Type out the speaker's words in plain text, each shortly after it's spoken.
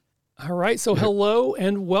All right, so hello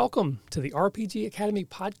and welcome to the RPG Academy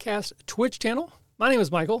podcast Twitch channel. My name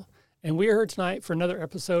is Michael, and we are here tonight for another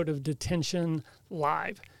episode of Detention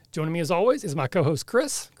Live. Joining me as always is my co-host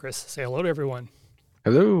Chris. Chris, say hello to everyone.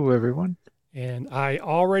 Hello, everyone. And I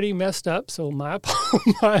already messed up, so my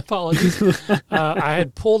apologies. I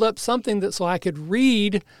had pulled up something so I could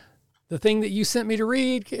read the thing that you sent me to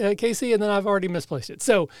read, Casey, and then I've already misplaced it.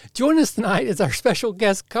 So joining us tonight is our special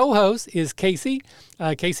guest co-host is Casey.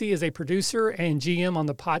 Casey is a producer and GM on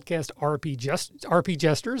the podcast RP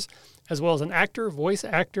Jesters, as well as an actor, voice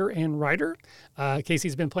actor, and writer.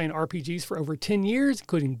 Casey's been playing RPGs for over 10 years,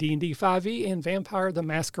 including D&D 5e and Vampire the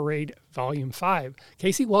Masquerade Volume 5.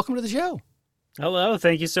 Casey, welcome to the show. Hello,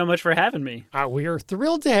 thank you so much for having me. We are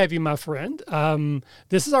thrilled to have you, my friend. I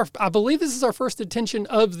believe this is our first Detention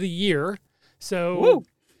of the year. So Woo!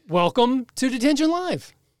 Welcome to Detention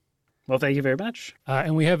Live. Well, thank you very much.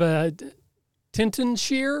 And we have a Tintin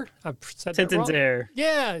Shear. I've said that wrong. Tintin's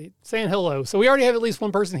Yeah, saying hello. So we already have at least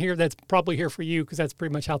one person here that's probably here for you because that's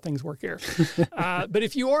pretty much how things work here. But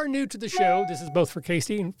if you are new to the show, this is both for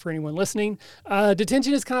Casey and for anyone listening.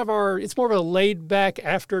 Detention is kind of it's more of a laid back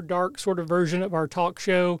after dark sort of version of our talk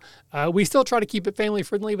show. We still try to keep it family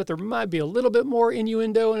friendly, but there might be a little bit more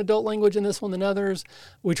innuendo and adult language in this one than others.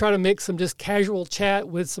 We try to mix some just casual chat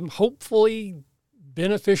with some hopefully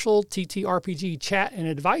beneficial TTRPG chat and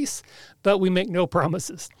advice, but we make no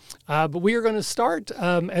promises. But we are going to start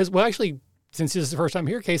as well. Actually, since this is the first time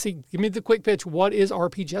here, Casey, give me the quick pitch. What is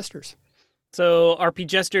RP Jesters? So RP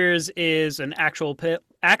Jesters is an actual play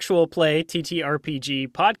TTRPG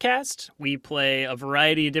podcast. We play a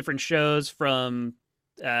variety of different shows from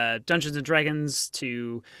Dungeons and Dragons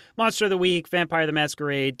to Monster of the Week, Vampire the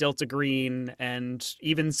Masquerade, Delta Green, and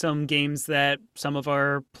even some games that some of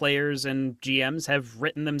our players and GMs have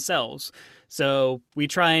written themselves. So we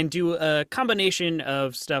try and do a combination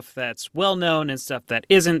of stuff that's well-known and stuff that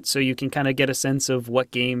isn't, so you can kind of get a sense of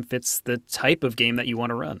what game fits the type of game that you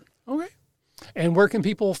want to run. Okay. And where can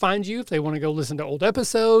people find you if they want to go listen to old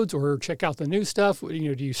episodes or check out the new stuff? Do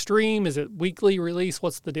you stream? Is it weekly release?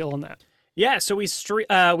 What's the deal on that? Yeah, so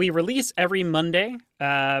we release every Monday,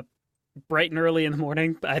 bright and early in the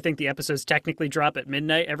morning. I think the episodes technically drop at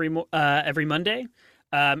midnight every Monday.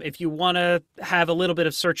 If you want to have a little bit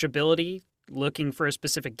of searchability, looking for a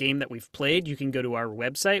specific game that we've played, you can go to our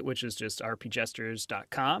website, which is just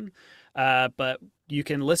rpjesters.com. But you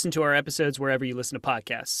can listen to our episodes wherever you listen to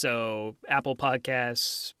podcasts. So Apple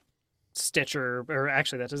Podcasts, Stitcher, or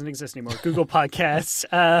actually that doesn't exist anymore. Google Podcasts,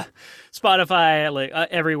 Spotify,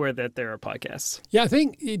 everywhere that there are podcasts. Yeah, I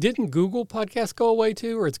think didn't Google Podcasts go away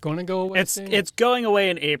too, or it's going to go away? It's going away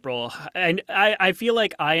in April, and I feel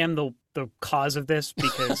like I am the cause of this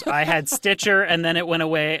because I had Stitcher and then it went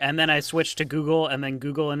away, and then I switched to Google, and then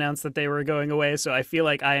Google announced that they were going away. So I feel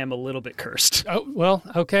like I am a little bit cursed. Oh, well,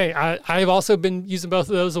 okay. I've also been using both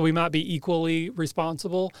of those, so we might be equally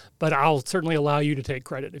responsible, but I'll certainly allow you to take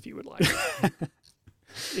credit if you would like.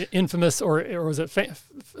 Infamous, or was it famous?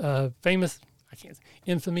 I can't say.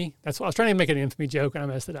 Infamy. That's what I was trying to make an infamy joke and I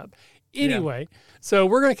messed it up. Anyway, So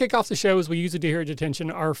we're going to kick off the show as we usually do here at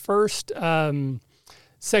Detention. Our first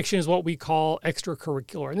section is what we call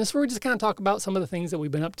extracurricular. And this is where we just kind of talk about some of the things that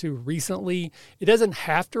we've been up to recently. It doesn't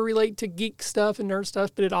have to relate to geek stuff and nerd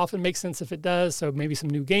stuff, but it often makes sense if it does. So maybe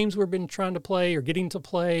some new games we've been trying to play or getting to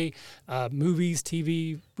play, movies,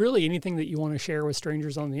 TV, really anything that you want to share with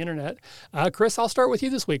strangers on the internet. Chris, I'll start with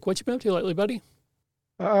you this week. What you been up to lately, buddy?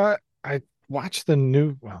 I watched the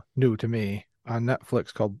new to me on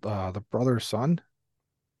Netflix called The Brother's Son.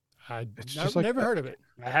 I've never heard of it.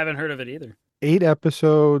 I haven't heard of it either. 8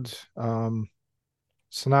 episodes.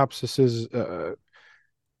 Synopsis is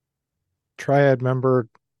triad member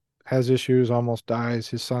has issues, almost dies.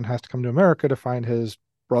 His son has to come to America to find his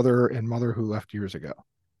brother and mother who left years ago.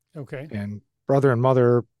 Okay. And brother and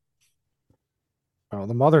mother,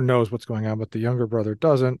 the mother knows what's going on, but the younger brother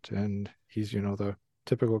doesn't. And he's, the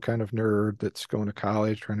typical kind of nerd that's going to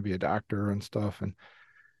college, trying to be a doctor and stuff. And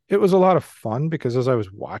it was a lot of fun because as I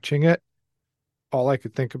was watching it, all I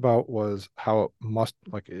could think about was how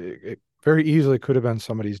it very easily could have been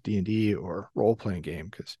somebody's D&D or role-playing game,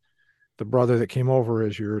 because the brother that came over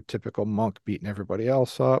is your typical monk beating everybody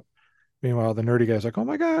else up. Meanwhile, the nerdy guy's like, oh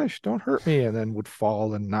my gosh, don't hurt me, and then would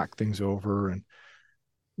fall and knock things over. And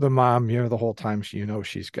the mom, the whole time,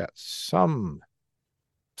 she's got some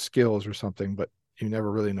skills or something, but you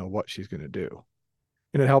never really know what she's going to do.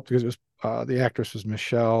 And it helped because it was the actress was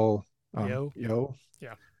Michelle Yeoh.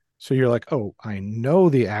 Yeah. So you're like, oh, I know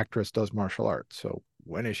the actress does martial arts. So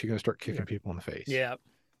when is she going to start kicking people in the face? Yeah.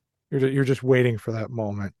 You're just waiting for that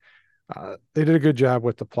moment. They did a good job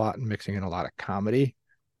with the plot and mixing in a lot of comedy.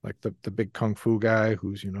 like the big kung fu guy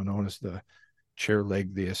who's known as the chair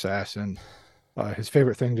leg the assassin. His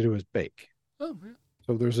favorite thing to do is bake. Oh, yeah.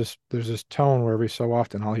 So there's this tone where every so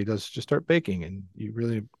often all he does is just start baking, and you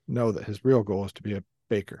really know that his real goal is to be a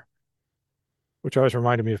baker. Which always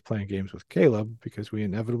reminded me of playing games with Caleb because we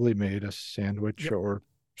inevitably made a sandwich Yep. or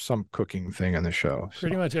some cooking thing in the show.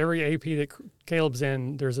 Pretty much every AP that Caleb's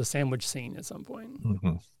in, there's a sandwich scene at some point.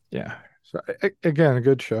 Yeah. So again, a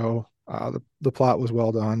good show. The plot was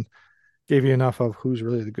well done. Gave you enough of who's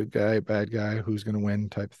really the good guy, bad guy, who's going to win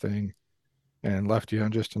type thing, and left you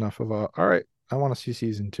on just enough of a, all right, I want to see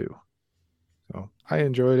season 2. So I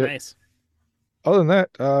enjoyed it. Nice. Other than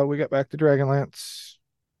that, we got back to Dragonlance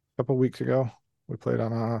a couple weeks ago. We played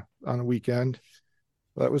on a weekend.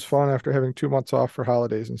 That was fun after having 2 months off for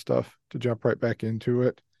holidays and stuff to jump right back into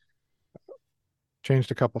it.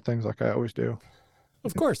 Changed a couple things like I always do.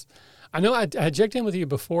 Of course. I know I checked in with you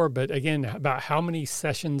before, but again, about how many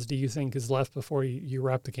sessions do you think is left before you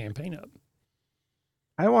wrap the campaign up?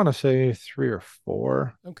 I want to say 3 or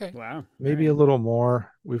 4. Okay. Wow. Maybe a little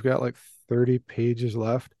more. We've got like 30 pages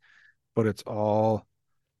left, but it's all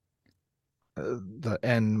the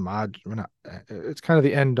end it's kind of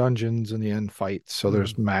the end dungeons and the end fights. So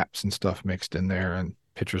there's maps and stuff mixed in there and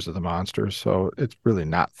pictures of the monsters. So it's really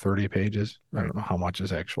not 30 pages. I don't know how much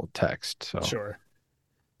is actual text. So Sure.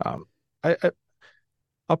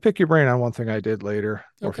 I'll pick your brain on one thing I did later,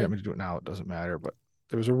 or if Okay. you want me to do it now, it doesn't matter. But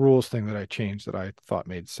there was a rules thing that I changed that I thought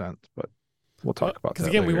made sense, but we'll talk about that. Because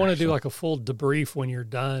again, we later, want to do so. like a full debrief when you're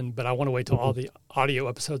done, but I want to wait till all the audio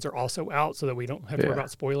episodes are also out so that we don't have to worry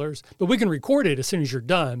about spoilers. But we can record it as soon as you're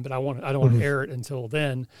done. But I don't want to air it until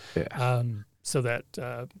then. Yeah. So that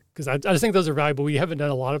because I just think those are valuable. We haven't done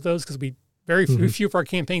a lot of those because very few of our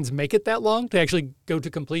campaigns make it that long to actually go to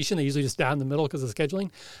completion. They usually just die in the middle because of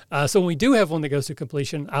scheduling. So when we do have one that goes to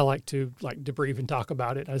completion, I like to debrief and talk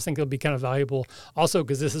about it. I just think it'll be kind of valuable. Also,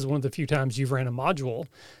 because this is one of the few times you've ran a module.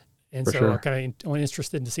 And For so sure. I'm kind of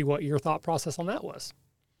interested to see what your thought process on that was.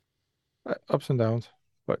 Ups and downs,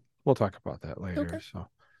 but we'll talk about that later. Okay. So,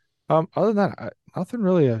 other than that, nothing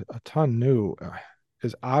really a ton new.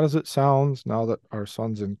 As odd as it sounds, now that our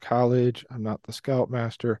son's in college, I'm not the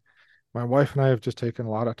scoutmaster. My wife and I have just taken a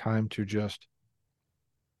lot of time to just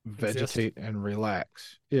vegetate and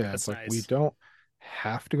relax. Yeah, That's it's like nice. we don't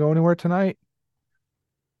have to go anywhere tonight.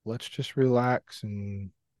 Let's just relax and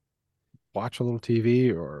watch a little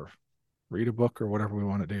TV or read a book or whatever we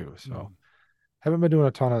want to do. So haven't been doing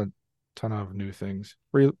a ton of new things.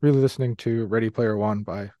 Really listening to Ready Player One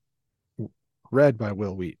read by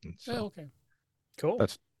Will Wheaton. So okay. Cool.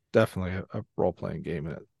 that's definitely a role-playing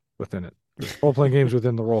game within it. There's role-playing games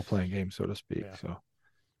within the role-playing game, so to speak. Yeah. So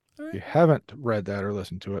All if you right. haven't read that or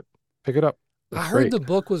listened to it, pick it up. I heard the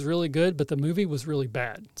book was really good, but the movie was really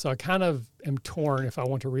bad. So I kind of am torn if I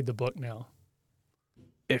want to read the book now.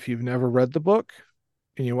 If you've never read the book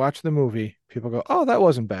and you watch the movie, people go, "Oh, that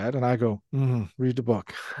wasn't bad," and I go, "Read the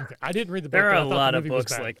book." Okay. I didn't read the book. There but are I a thought lot the of movie was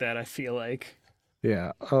books bad. like that, I feel like.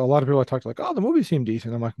 Yeah, a lot of people I talk to like, "Oh, the movie seemed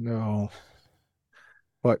decent." I'm like, "No."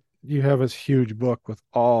 But you have this huge book with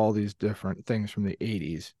all these different things from the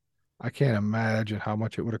 80s. I can't imagine how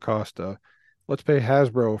much it would have cost. Let's pay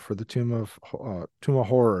Hasbro for the Tomb of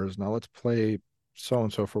Horrors. Now let's play so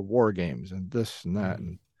and so for War Games and this and that.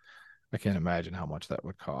 And I can't imagine how much that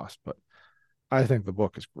would cost. But I think the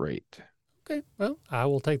book is great. Okay. Well, I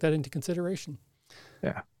will take that into consideration.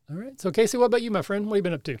 Yeah. All right. So Casey, what about you, my friend? What have you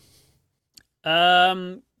been up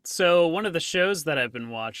to? So one of the shows that I've been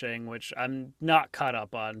watching, which I'm not caught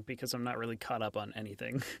up on because I'm not really caught up on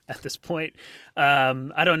anything at this point.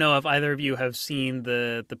 I don't know if either of you have seen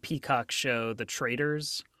the Peacock show, The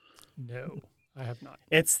Traitors. No, I have not.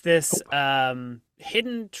 It's this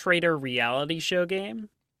hidden traitor reality show game.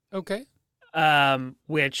 Okay.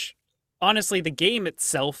 Which honestly, the game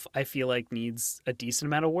itself, I feel like needs a decent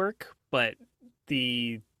amount of work, but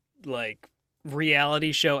the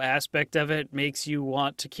reality show aspect of it makes you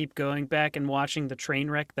want to keep going back and watching the train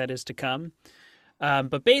wreck that is to come.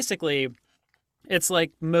 But basically, it's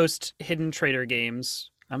like most hidden traitor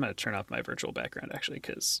games. I'm going to turn off my virtual background, actually,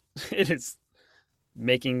 because it is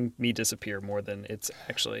making me disappear more than it's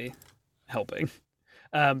actually helping.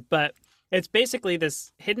 But it's basically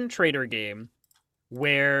this hidden traitor game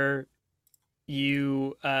where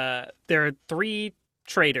you there are 3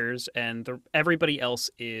 traitors and everybody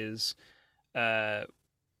else is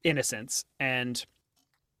innocents, and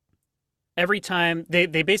every time they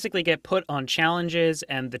basically get put on challenges,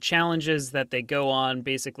 and the challenges that they go on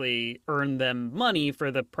basically earn them money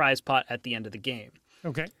for the prize pot at the end of the game.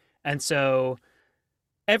 Okay. And so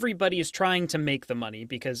everybody is trying to make the money,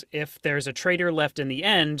 because if there's a traitor left in the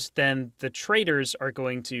end, then the traitors are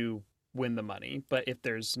going to win the money. But if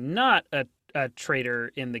there's not a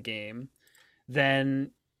traitor in the game,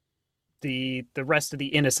 then the rest of the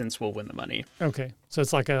innocents will win the money. Okay. So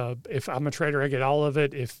it's like if I'm a traitor, I get all of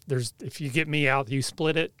it. If you get me out, you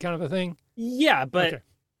split it, kind of a thing? Yeah, but okay.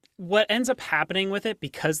 What ends up happening with it,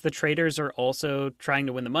 because the traitors are also trying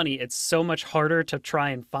to win the money, it's so much harder to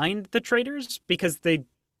try and find the traitors because they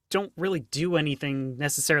don't really do anything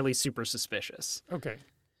necessarily super suspicious. Okay.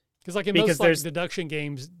 Because like in most like deduction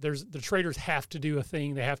games, the traitors have to do a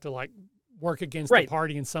thing. They have to like work against the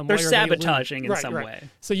party in some way. They're sabotaging in some way.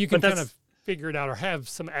 So you can kind of figure it out or have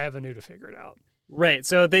some avenue to figure it out. Right.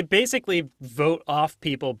 So they basically vote off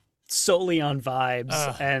people solely on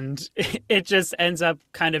vibes, and it just ends up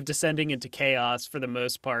kind of descending into chaos for the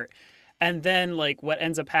most part. And then like what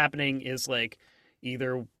ends up happening is like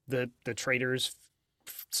either the traitors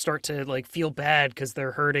start to like feel bad because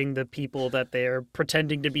they're hurting the people that they're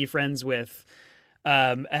pretending to be friends with,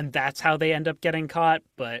 and that's how they end up getting caught.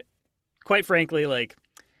 But quite frankly, like,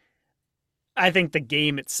 I think the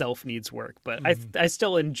game itself needs work, but I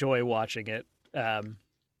still enjoy watching it.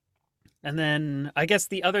 And then I guess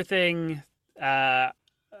the other thing,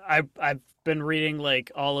 I've been reading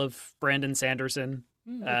like all of Brandon Sanderson.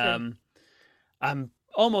 Okay. I'm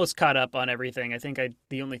almost caught up on everything. I think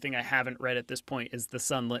the only thing I haven't read at this point is The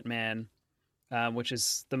Sunlit Man, which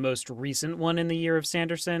is the most recent one in the year of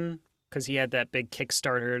Sanderson, because he had that big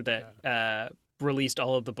Kickstarter that released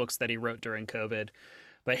all of the books that he wrote during COVID.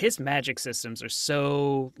 But his magic systems are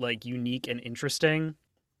so like unique and interesting.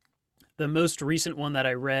 The most recent one that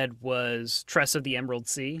I read was Tress of the Emerald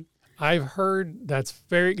Sea. I've heard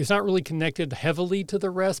it's not really connected heavily to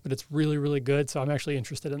the rest, but it's really, really good. So I'm actually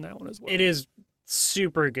interested in that one as well. It is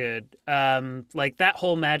super good. Like that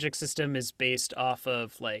whole magic system is based off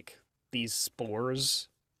of like these spores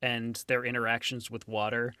and their interactions with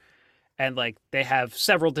water. And like they have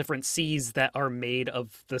several different seas that are made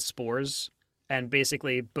of the spores. And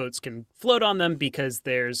basically boats can float on them because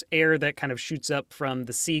there's air that kind of shoots up from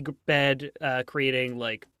the seabed, creating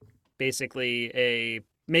like basically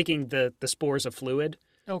making the spores a fluid.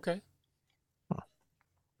 Okay.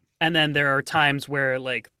 And then there are times where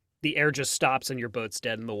like the air just stops and your boat's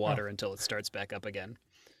dead in the water until it starts back up again.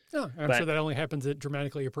 Oh, I'm sure that only happens at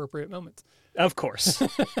dramatically appropriate moments. Of course.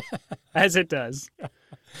 As it does.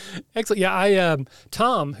 Excellent. Yeah,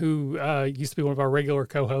 Tom, who used to be one of our regular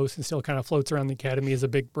co-hosts and still kind of floats around the Academy, is a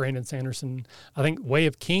big Brandon Sanderson. I think Way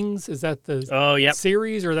of Kings, is that the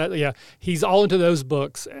series or that? Yeah, he's all into those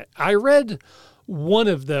books. I read one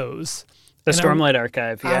of those. The Stormlight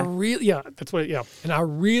Archive, yeah. That's what. Yeah, and I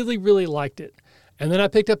really, really liked it. And then I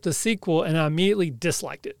picked up the sequel and I immediately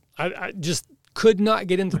disliked it. I just could not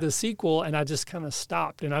get into the sequel, and I just kind of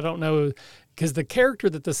stopped. And I don't know, because the character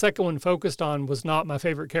that the second one focused on was not my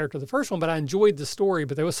favorite character of the first one, but I enjoyed the story.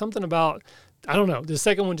 But there was something about, I don't know, the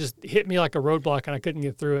second one just hit me like a roadblock and I couldn't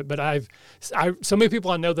get through it. But so many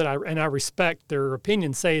people I know that I respect their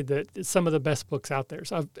opinions say that it's some of the best books out there.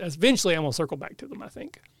 So eventually I'm going to circle back to them, I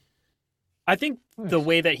think. I think the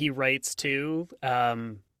way that he writes too,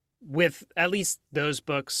 with at least those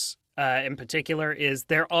books, in particular, is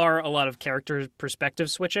there are a lot of character perspective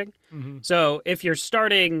switching. Mm-hmm. So if you're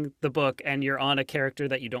starting the book and you're on a character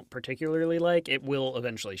that you don't particularly like, it will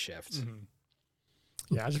eventually shift.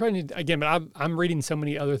 Mm-hmm. Yeah, I just probably need, again, but I'm reading so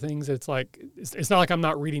many other things. It's like it's not like I'm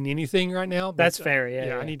not reading anything right now. But that's fair.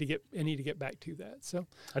 Yeah. I need to get back to that. So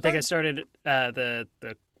I think I started the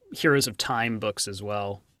Heroes of Time books as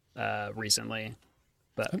well recently.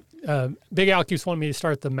 But Big Al keeps wanting me to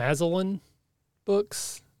start the Mazarin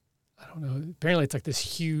books. I don't know. Apparently it's like this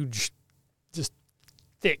huge, just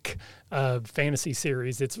thick fantasy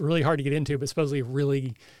series. It's really hard to get into, but supposedly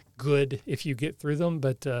really good if you get through them.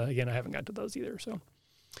 But again, I haven't got to those either. So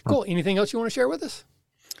cool. Anything else you want to share with us?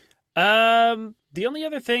 The only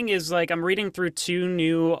other thing is like I'm reading through 2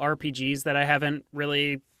 new RPGs that I haven't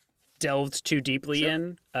really delved too deeply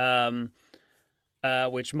in.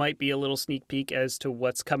 Which might be a little sneak peek as to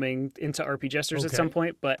what's coming into RP Jesters at some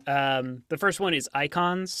point. But the first one is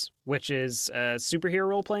Icons, which is a superhero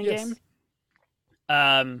role-playing game.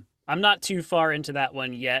 I'm not too far into that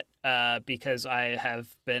one yet because I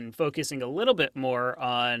have been focusing a little bit more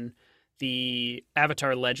on the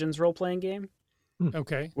Avatar Legends role-playing game.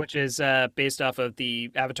 Okay. Which is based off of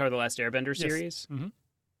the Avatar The Last Airbender series.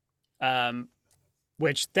 Mm-hmm.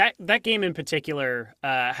 Which that game in particular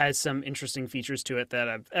has some interesting features to it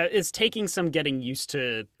that it's taking some getting used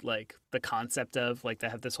to, like the concept of like they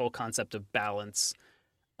have this whole concept of balance,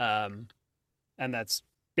 and that's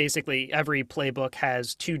basically every playbook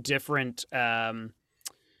has 2 different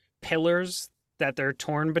pillars that they're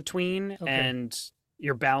torn between, Okay. and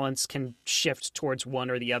your balance can shift towards one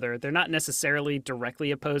or the other. They're not necessarily directly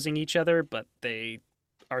opposing each other, but they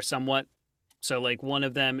are somewhat. So, like, one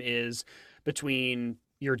of them is between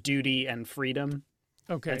your duty and freedom.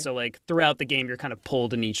 Okay. And so, like, throughout the game, you're kind of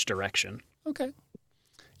pulled in each direction. Okay.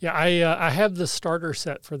 Yeah, I have the starter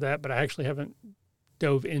set for that, but I actually haven't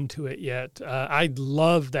dove into it yet. I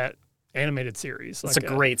love that animated series. It's a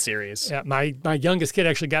great series. Yeah, my youngest kid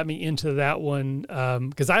actually got me into that one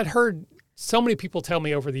because I'd heard so many people tell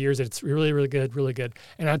me over the years that it's really, really good, really good.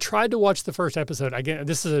 And I tried to watch the first episode. Again,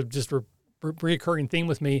 this is just a reoccurring theme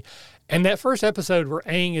with me. And that first episode where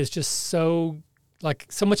Aang is just so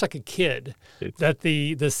much like a kid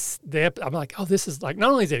that I'm like, oh, this is like, not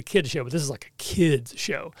only is it a kid's show, but this is like a kid's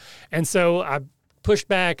show. And so I pushed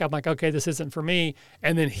back. I'm like, okay, this isn't for me.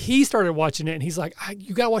 And then he started watching it and he's like,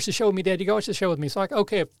 you got to watch the show with me, Dad. You got to watch the show with me. So I'm like,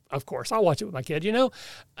 okay, of course, I'll watch it with my kid,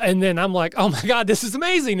 And then I'm like, oh my God, this is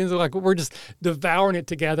amazing. And so like, we're just devouring it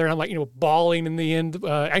together. And I'm like, bawling in the end.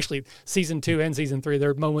 Actually, season 2 and season 3,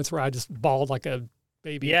 there are moments where I just bawled like a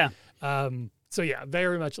baby. Yeah. So yeah,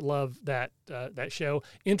 very much love that show.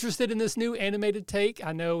 Interested in this new animated take.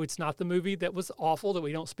 I know it's not the movie that was awful that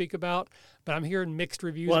we don't speak about, but I'm hearing mixed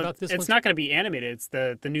reviews about this one. It's not going to be animated. It's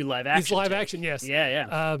the new live action. It's live action, yes.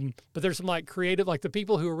 Yeah. But there's some like creative, like the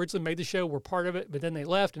people who originally made the show were part of it, but then they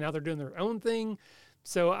left and now they're doing their own thing.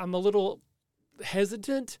 So I'm a little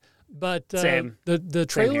hesitant, but the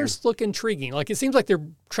trailers look intriguing. Like it seems like they're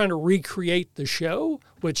trying to recreate the show,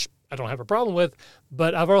 which I don't have a problem with,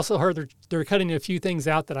 but I've also heard they're cutting a few things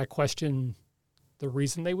out that I question the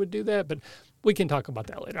reason they would do that, but we can talk about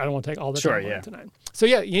that later. I don't want to take all the time on it tonight. So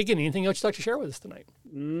yeah, again, anything else you'd like to share with us tonight?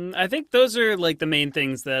 I think those are like the main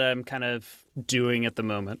things that I'm kind of doing at the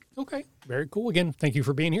moment. Okay, very cool. Again, thank you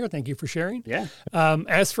for being here. Thank you for sharing. Yeah.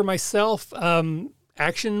 As for myself,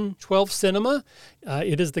 Action 12 Cinema.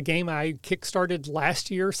 It is the game I kickstarted last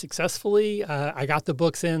year successfully. I got the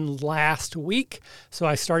books in last week, so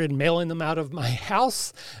I started mailing them out of my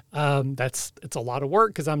house. It's a lot of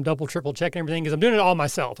work because I'm double, triple checking everything because I'm doing it all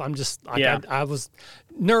myself. I was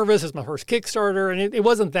nervous. It's my first Kickstarter, and it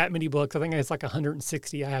wasn't that many books. I think it's like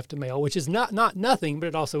 160 I have to mail, which is not nothing, but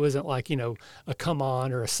it also isn't like, a Come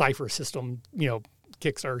On or a Cypher System,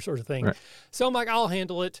 Kickstarter sort of thing. Right. So I'm like, I'll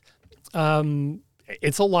handle it.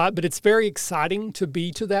 It's a lot, but it's very exciting to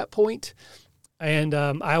be to that point. And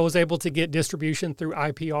I was able to get distribution through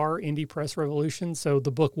IPR, Indie Press Revolution. So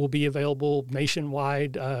the book will be available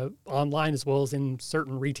nationwide, online, as well as in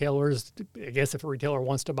certain retailers. I guess if a retailer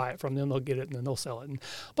wants to buy it from them, they'll get it and then they'll sell it and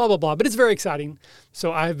blah, blah, blah. But it's very exciting.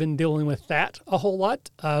 So I've been dealing with that a whole lot.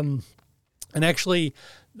 And actually,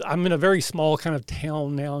 I'm in a very small kind of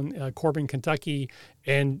town now in Corbin, Kentucky,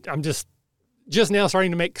 and I'm just now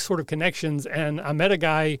starting to make sort of connections. And I met a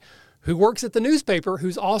guy who works at the newspaper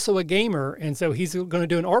who's also a gamer. And so he's going to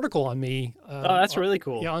do an article on me. That's really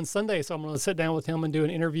cool. Yeah, on Sunday. So I'm going to sit down with him and do an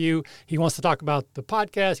interview. He wants to talk about the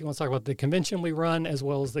podcast. He wants to talk about the convention we run as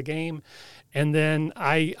well as the game. And then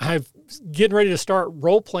I've getting ready to start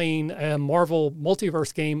role-playing a Marvel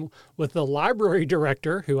Multiverse game with the library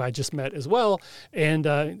director, who I just met as well. And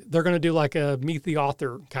they're going to do like a Meet the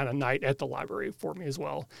Author kind of night at the library for me as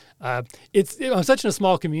well. I'm such in a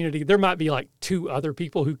small community. There might be like 2 other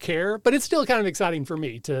people who care, but it's still kind of exciting for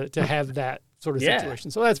me to have that sort of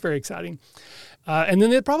situation. So that's very exciting. And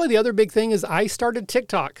then probably the other big thing is I started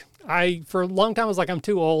TikTok. For a long time, I was like, I'm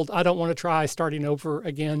too old. I don't want to try starting over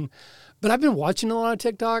again. But I've been watching a lot of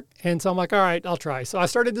TikTok, and so I'm like, all right, I'll try. So I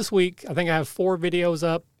started this week. I think I have 4 videos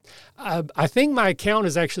up. I think my account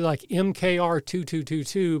is actually like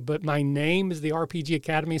MKR2222, but my name is the RPG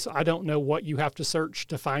Academy, so I don't know what you have to search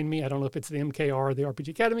to find me. I don't know if it's the MKR or the RPG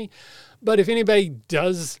Academy. But if anybody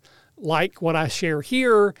does like what I share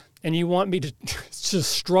here and you want me to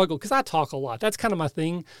just struggle, because I talk a lot. That's kind of my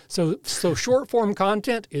thing. So short form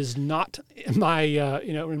content is not in my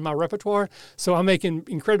in my repertoire. So I'm making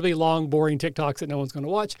incredibly long, boring TikToks that no one's going to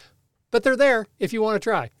watch. But they're there if you want to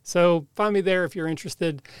try. So find me there if you're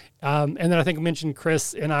interested. And then I think I mentioned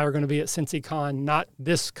Chris and I are going to be at CincyCon, not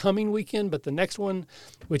this coming weekend, but the next one,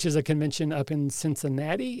 which is a convention up in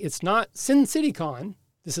Cincinnati. It's not Sin City Con.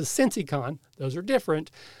 This is CincyCon. Those are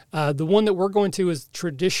different. The one that we're going to is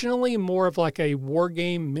traditionally more of like a war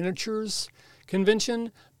game miniatures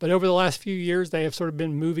convention, but over the last few years, they have sort of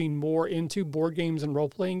been moving more into board games and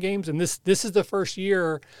role-playing games. And this is the first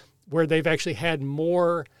year where they've actually had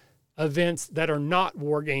more events that are not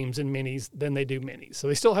war games and minis than they do minis. So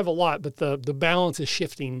they still have a lot, but the balance is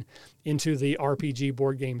shifting into the RPG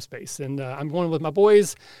board game space. And I'm going with my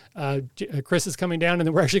boys. Chris is coming down, and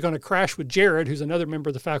then we're actually going to crash with Jared, who's another member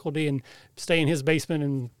of the faculty, and stay in his basement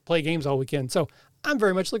and play games all weekend. So I'm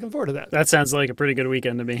very much looking forward to that. That sounds like a pretty good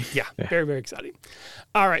weekend to me. Yeah, very, very exciting.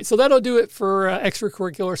 All right, so that'll do it for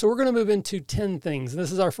extracurricular. So we're going to move into 10 things.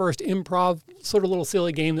 This is our first improv, sort of little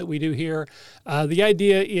silly game that we do here. The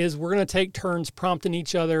idea is we're going to take turns prompting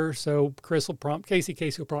each other. So Chris will prompt Casey,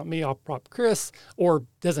 Casey will prompt me, I'll prompt Chris, or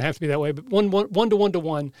doesn't have to be that way, but one to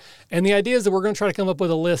one. And the idea is that we're going to try to come up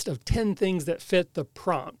with a list of 10 things that fit the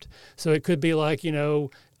prompt. So it could be like,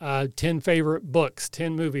 10 favorite books,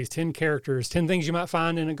 10 movies, 10 characters, 10 things you might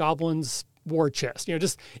find in a goblin's war chest.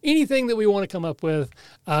 Just anything that we want to come up with.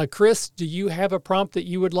 Chris, do you have a prompt that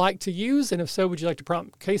you would like to use? And if so, would you like to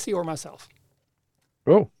prompt Casey or myself?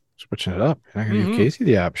 Oh, switching it up. I'm going to give Casey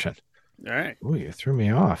the option. All right. Oh, you threw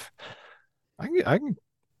me off. I can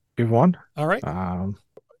give one. All right.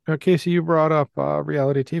 Casey, you brought up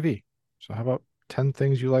reality TV. So how about 10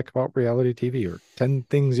 things you like about reality TV, or 10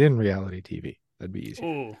 things in reality TV? That'd be easy.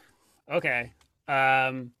 Ooh, okay.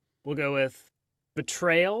 We'll go with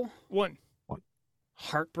betrayal. 1.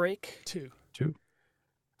 Heartbreak. 2.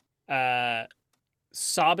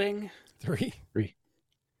 Sobbing. 3.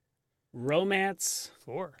 Romance.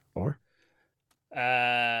 4.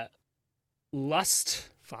 Lust.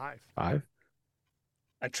 5.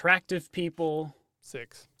 Attractive people.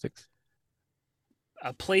 6.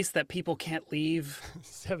 A place that people can't leave.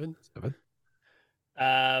 7.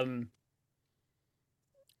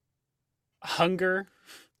 Hunger.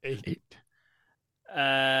 8.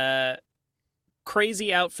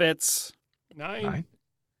 Crazy outfits. 9.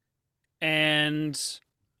 And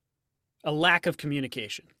a lack of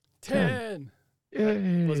communication. 10.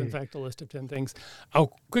 Yay. Was in fact a list of 10 things.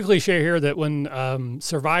 I'll quickly share here that when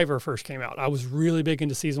Survivor first came out, I was really big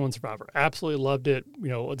into season 1 Survivor. Absolutely loved it.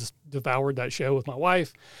 I just devoured that show with my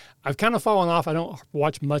wife. I've kind of fallen off. I don't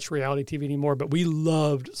watch much reality TV anymore, but we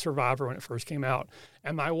loved Survivor when it first came out.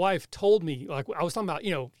 And my wife told me, like I was talking about,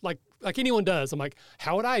 like anyone does. I'm like,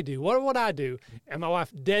 how would I do? What would I do? And my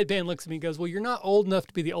wife deadpan looks at me and goes, well, you're not old enough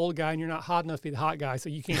to be the old guy and you're not hot enough to be the hot guy, so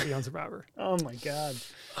you can't be on Survivor. Oh, my God.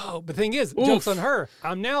 Oh, but the thing is, joke's on her.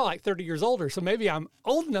 I'm now like 30 years older, so maybe I'm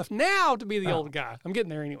old enough now to be the old guy. I'm getting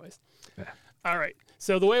there anyways. Yeah. All right.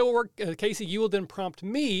 So the way it will work, Casey, you will then prompt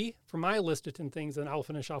me for my list of 10 things, and I'll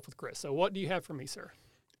finish off with Chris. So what do you have for me, sir?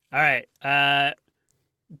 All right.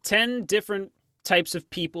 10 different types of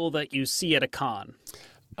people that you see at a con.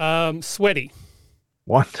 Sweaty.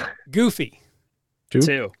 1. Goofy.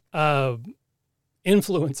 2.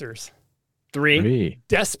 Influencers. 3.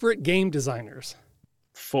 Desperate game designers.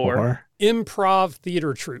 4. Improv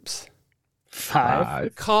theater troops.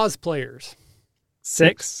 5. Cosplayers.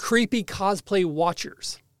 6. Creepy cosplay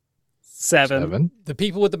watchers. 7. The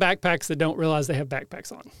people with the backpacks that don't realize they have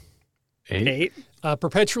backpacks on. 8.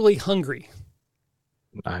 Perpetually hungry.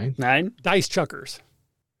 9. Dice chuckers.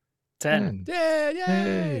 10.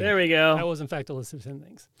 Yay! There we go. That was, in fact, a list of 10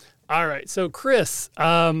 things. All right. So, Chris,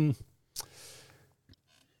 okay.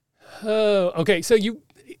 So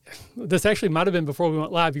this actually might have been before we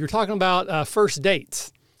went live. You were talking about first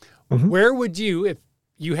dates. Mm-hmm. Where would you, if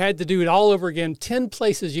you had to do it all over again, 10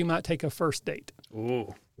 places you might take a first date?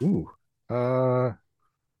 Ooh. Yeah,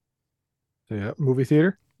 movie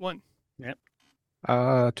theater. 1. Yep.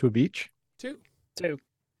 To a beach. 2. 2.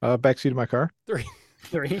 Backseat of my car. 3.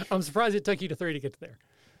 3. I'm surprised it took you to 3 to get to there.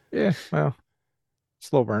 Yeah, well,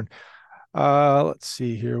 slow burn. Let's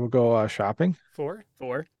see here. We'll go shopping. 4.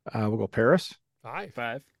 We'll go Paris. 5.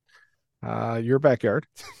 5. Your backyard.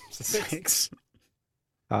 6.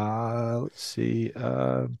 Let's see.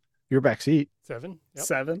 Your backseat. 7. Yep.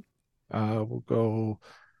 7. We'll go.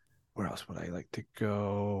 Where else would I like to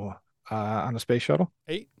go? On a space shuttle.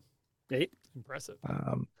 8. 8. Impressive.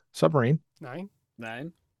 Submarine. 9.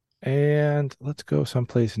 9. And let's go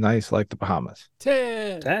someplace nice like the Bahamas.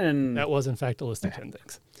 10. 10. That was, in fact, a list of 10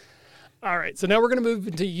 things. All right. So now we're going to move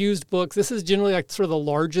into used books. This is generally like sort of the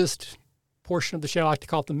largest portion of the show. I like to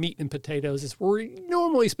call it the meat and potatoes. It's where we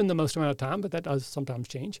normally spend the most amount of time, but that does sometimes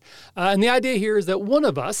change. And the idea here is that one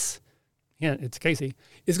of us, it's Casey,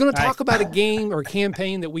 is going to talk about a game or a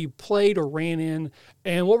campaign that we played or ran in.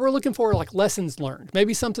 And what we're looking for are like lessons learned.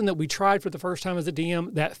 Maybe something that we tried for the first time as a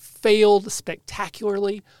DM that failed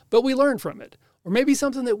spectacularly, but we learned from it. Or maybe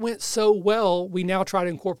something that went so well, we now try to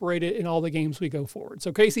incorporate it in all the games we go forward.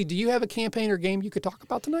 So Casey, do you have a campaign or game you could talk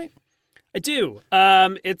about tonight? I do.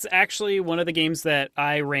 It's actually one of the games that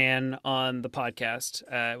I ran on the podcast.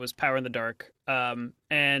 It was Power in the Dark.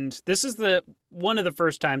 And this is one of the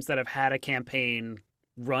first times that I've had a campaign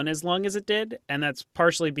run as long as it did. And that's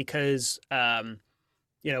partially because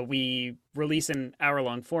we release an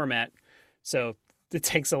hour-long format, so it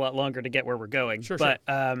takes a lot longer to get where we're going. Sure. But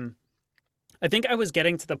I think I was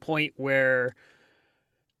getting to the point where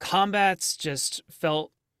combats just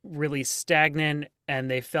felt really stagnant, and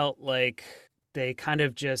they felt like they kind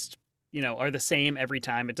of just, are the same every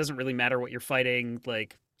time. It doesn't really matter what you're fighting,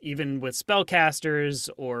 like even with spellcasters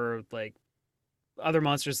or like other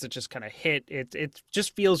monsters that just kind of hit. It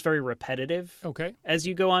just feels very repetitive. Okay. As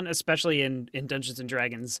you go on, especially in Dungeons and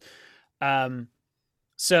Dragons.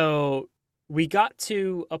 So we got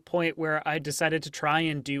to a point where I decided to try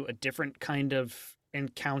and do a different kind of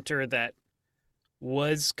encounter that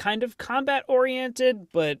was kind of combat oriented,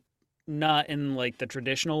 but not in like the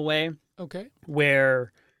traditional way. Okay.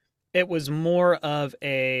 Where it was more of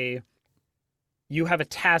you have a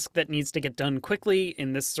task that needs to get done quickly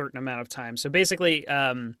in this certain amount of time. So basically,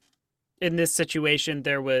 in this situation,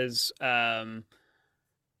 there was a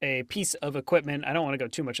piece of equipment. I don't want to go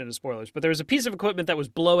too much into spoilers, but there was a piece of equipment that was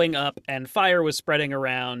blowing up and fire was spreading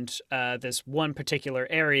around this one particular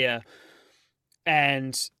area.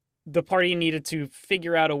 And the party needed to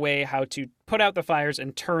figure out a way how to put out the fires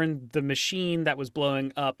and turn the machine that was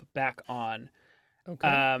blowing up back on.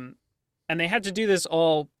 Okay. And they had to do this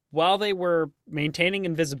all while they were maintaining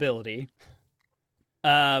invisibility.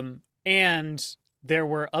 And there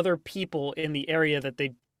were other people in the area that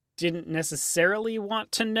they didn't necessarily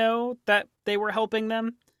want to know that they were helping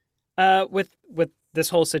them with this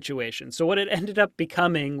whole situation. So what it ended up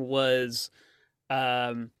becoming was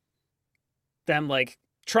them like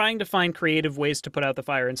trying to find creative ways to put out the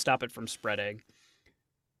fire and stop it from spreading.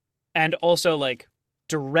 And also like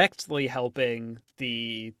directly helping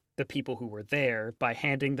the people who were there by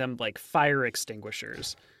handing them like fire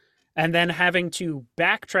extinguishers, and then having to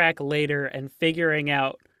backtrack later and figuring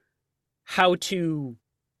out how to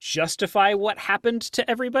justify what happened to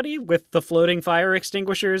everybody with the floating fire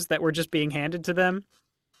extinguishers that were just being handed to them.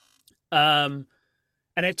 And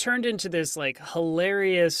it turned into this like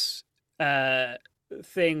hilarious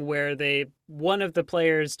thing where one of the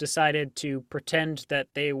players decided to pretend that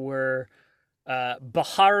they were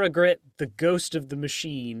Baharagrit, the ghost of the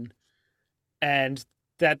machine, and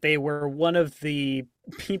that they were one of the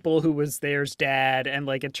people who was theirs dad, and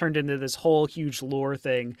like it turned into this whole huge lore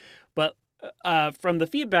thing. But from the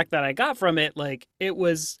feedback that I got from it, like it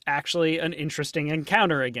was actually an interesting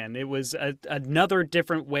encounter again. It was another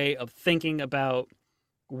different way of thinking about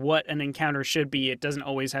what an encounter should be. It doesn't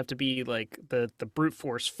always have to be like the brute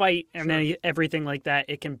force fight and everything like that.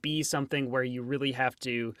 It can be something where you really have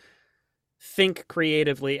to think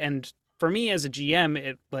creatively. And for me as a GM,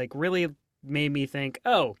 it like really made me think,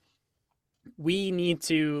 oh, we need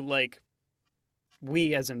to like,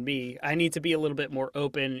 we as in me, I need to be a little bit more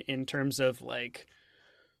open in terms of like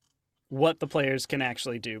what the players can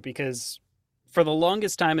actually do. Because for the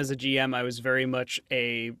longest time as a GM, I was very much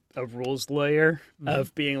a rules lawyer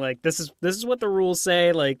of being like, this is what the rules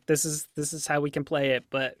say. Like, this is how we can play it.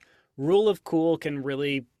 But Rule of Cool can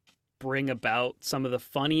really bring about some of the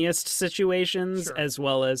funniest situations as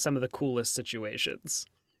well as some of the coolest situations.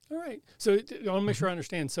 All right. So I want to make sure I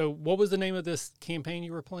understand. So what was the name of this campaign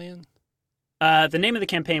you were playing? The name of the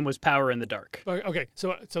campaign was Power in the Dark. Okay,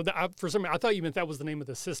 so for some reason I thought you meant that was the name of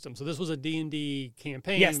the system. So this was a D&D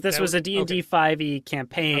campaign. Yes, this was a D&D 5e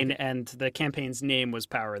campaign, and the campaign's name was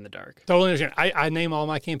Power in the Dark. Totally understand. I name all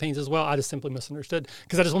my campaigns as well. I just simply misunderstood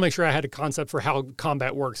because I just want to make sure I had a concept for how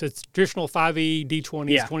combat works. It's traditional 5e,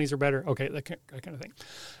 D20s, 20s are better. Okay, that kind of thing.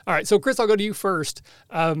 All right, so Chris, I'll go to you first.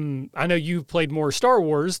 I know you've played more Star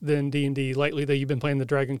Wars than D&D lately, though you've been playing the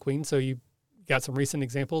Dragon Queen, so you got some recent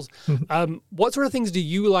examples. What sort of things do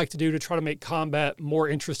you like to do to try to make combat more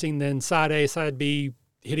interesting than side A, side B,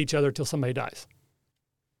 hit each other till somebody dies?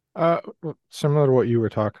 Similar to what you were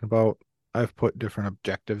talking about, I've put different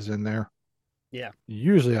objectives in there. Yeah.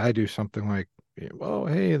 Usually I do something like, well,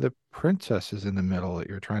 hey, the princess is in the middle that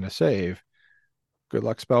you're trying to save. Good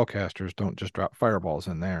luck, spellcasters. Don't just drop fireballs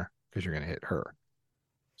in there because you're going to hit her.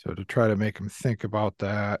 So to try to make them think about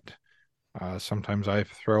that, sometimes I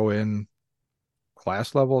throw in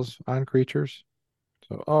class levels on creatures.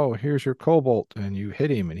 So, oh, here's your kobold, and you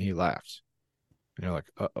hit him and he laughs. And you're like,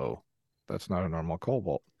 uh-oh, that's not a normal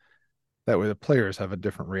kobold. That way the players have a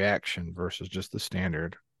different reaction versus just the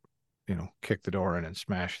standard, kick the door in and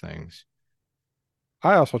smash things.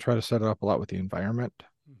 I also try to set it up a lot with the environment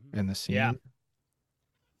and the scene. Yeah.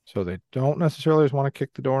 So they don't necessarily just want to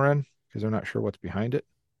kick the door in because they're not sure what's behind it.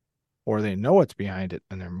 Or they know what's behind it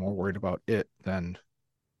and they're more worried about it than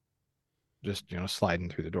just, sliding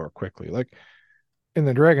through the door quickly. Like in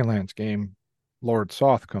the Dragonlance game, Lord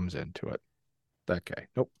Soth comes into it. That guy.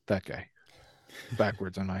 Nope, that guy.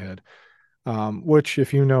 Backwards in my head. Which,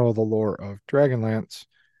 if you know the lore of Dragonlance,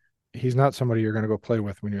 he's not somebody you're going to go play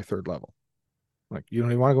with when you're third level. Like, you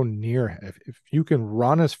don't even want to go near him. If you can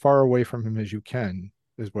run as far away from him as you can,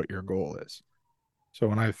 is what your goal is.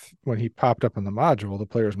 So when he popped up in the module, the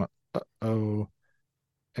players went, oh,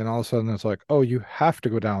 and all of a sudden it's like, oh, you have to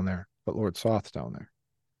go down there, but Lord Soth's down there.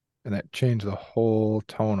 And that changed the whole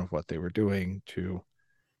tone of what they were doing to,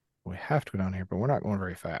 we have to go down here, but we're not going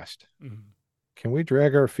very fast. Mm-hmm. Can we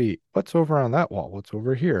drag our feet? What's over on that wall? What's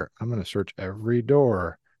over here? I'm going to search every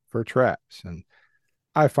door for traps. And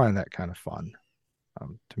I find that kind of fun,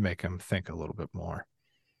 to make them think a little bit more.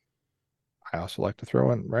 I also like to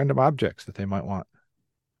throw in random objects that they might want.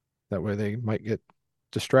 That way they might get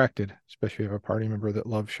distracted, especially if you have a party member that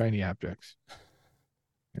loves shiny objects.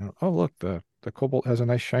 Oh, look, the kobold has a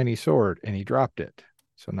nice shiny sword and he dropped it.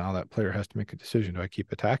 So now that player has to make a decision. Do I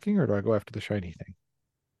keep attacking or do I go after the shiny thing?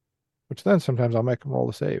 Which then sometimes I'll make them roll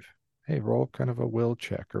a save. Hey, roll kind of a will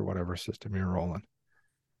check or whatever system you're rolling.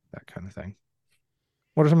 That kind of thing.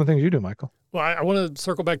 What are some of the things you do, Michael? Well, I want to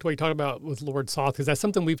circle back to what you talked about with Lord Soth, because that's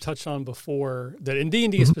something we've touched on before, that in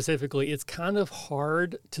D&D specifically, it's kind of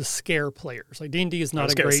hard to scare players. Like, D&D is not I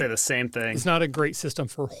was going to say the same thing. It's not a great system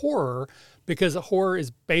for horror, because horror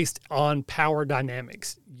is based on power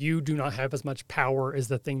dynamics. You do not have as much power as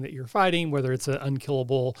the thing that you're fighting, whether it's an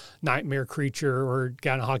unkillable nightmare creature or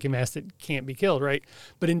guy in a hockey mask that can't be killed, right?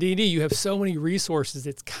 But in D&D, you have so many resources,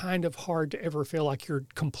 it's kind of hard to ever feel like you're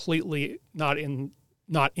completely not in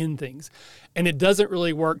things. And it doesn't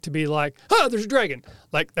really work to be like, oh, there's a dragon.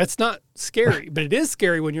 Like, that's not scary, but it is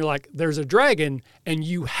scary when you're like, there's a dragon and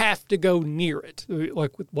you have to go near it,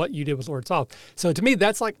 like with what you did with Lord Soth. So to me,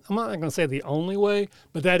 that's like, I'm not going to say the only way,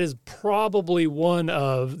 but that is probably one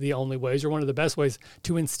of the only ways, or one of the best ways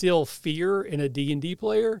to instill fear in a D&D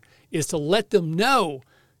player, is to let them know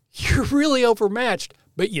you're really overmatched,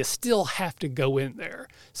 but you still have to go in there.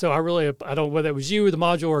 So I don't know whether it was you, the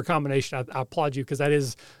module, or a combination. I applaud you, because that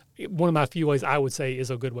is one of my few ways I would say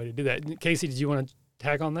is a good way to do that. Casey, did you want to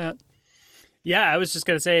tag on that? Yeah, I was just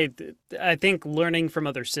going to say, I think learning from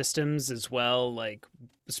other systems as well, like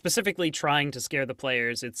specifically trying to scare the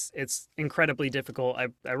players, it's incredibly difficult.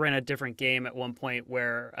 I ran a different game at one point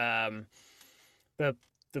where the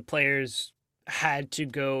players had to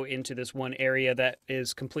go into this one area that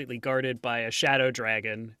is completely guarded by a shadow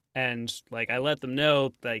dragon, and like I let them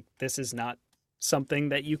know, like, this is not something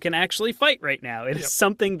that you can actually fight right now. It is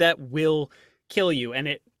something that will kill you. And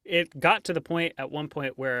it got to the point at one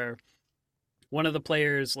point where one of the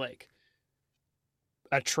players like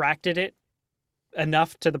attracted it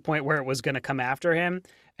enough to the point where it was going to come after him,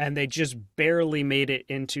 and they just barely made it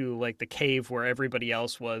into like the cave where everybody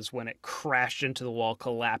else was when it crashed into the wall,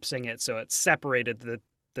 collapsing it, so it separated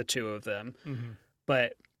the two of them. Mm-hmm.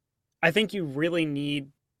 But I think you really need,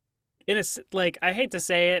 like, I hate to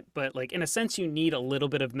say it, but like in a sense you need a little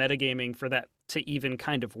bit of metagaming for that to even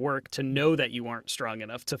kind of work, to know that you aren't strong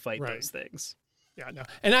enough to fight those things. Yeah, no.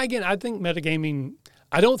 And again, I think metagaming,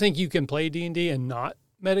 I don't think you can play D&D and not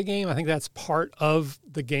metagame. I think that's part of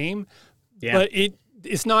the game. Yeah. But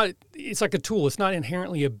it's like a tool. It's not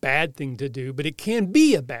inherently a bad thing to do, but it can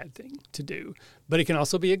be a bad thing to do. But it can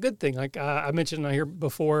also be a good thing. Like I mentioned here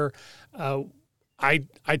before,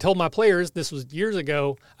 I told my players, this was years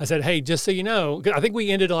ago, I said, hey, just so you know, I think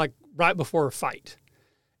we ended like right before a fight.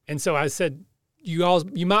 And so I said, you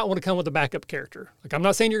might want to come with a backup character. Like, I'm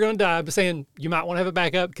not saying you're going to die, but saying you might want to have a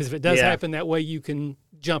backup, because if it does happen, that way you can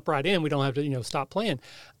jump right in. We don't have to, stop playing.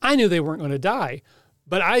 I knew they weren't going to die,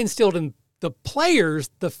 but I instilled in the players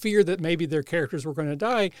the fear that maybe their characters were going to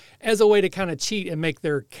die as a way to kind of cheat and make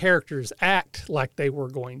their characters act like they were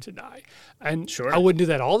going to die. And I wouldn't do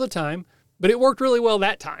that all the time, but it worked really well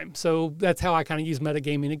that time. So that's how I kind of use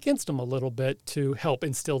metagaming against them a little bit to help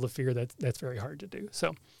instill the fear that's very hard to do.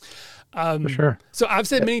 So, for sure. So I've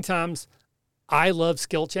said many times, I love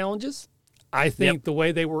skill challenges. I think the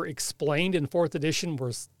way they were explained in 4th edition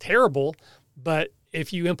was terrible, but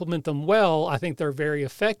if you implement them well, I think they're very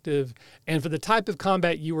effective. And for the type of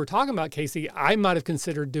combat you were talking about, Casey, I might have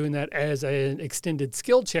considered doing that as an extended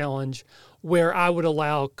skill challenge, where I would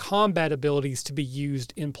allow combat abilities to be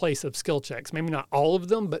used in place of skill checks. Maybe not all of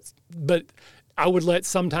them, but I would let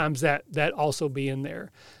sometimes that also be in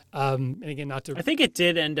there. And again, not to... I think it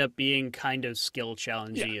did end up being kind of skill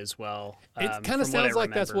challengey as well. It kind of sounds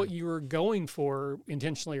like that's what you were going for,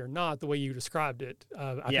 intentionally or not, the way you described it.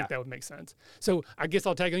 I think that would make sense. So I guess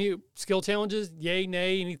I'll tag on you. Skill challenges, yay,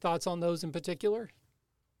 nay, any thoughts on those in particular?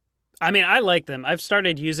 I mean, I like them. I've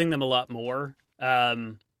started using them a lot more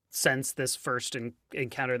since this first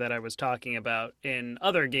encounter that I was talking about in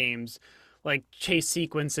other games, like chase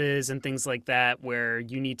sequences and things like that, where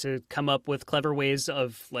you need to come up with clever ways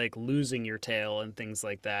of like losing your tail and things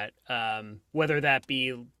like that. Whether that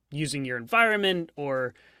be using your environment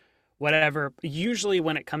or whatever. Usually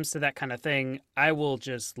when it comes to that kind of thing, I will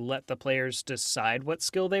just let the players decide what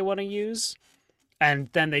skill they want to use. And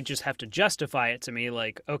then they just have to justify it to me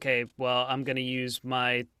like, okay, well, I'm going to use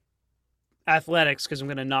my athletics because I'm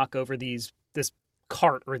going to knock over this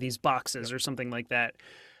cart or these boxes or something like that.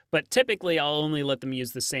 But typically I'll only let them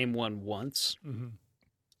use the same one once,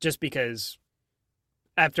 just because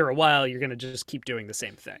after a while you're going to just keep doing the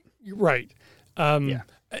same thing. Right. I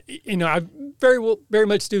very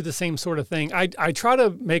much do the same sort of thing. I try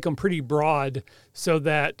to make them pretty broad so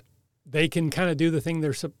that they can kind of do the thing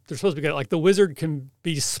they're supposed to be good at. Like the wizard can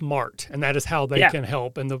be smart, and that is how they can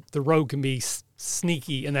help. And the rogue can be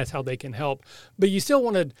sneaky, and that's how they can help. But you still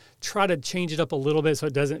want to try to change it up a little bit so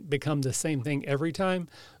it doesn't become the same thing every time.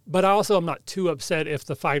 But I also am not too upset if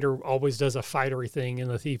the fighter always does a fightery thing and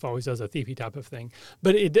the thief always does a thiefy type of thing.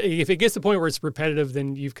 But if it gets to the point where it's repetitive,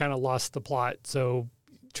 then you've kind of lost the plot. So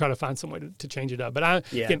try to find some way to change it up. But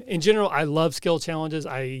again, in general, I love skill challenges.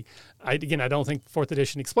 I don't think 4th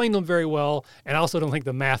edition explained them very well, and I also don't think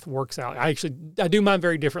the math works out. I do mine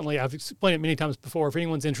very differently. I've explained it many times before. If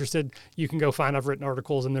anyone's interested, you can go find. I've written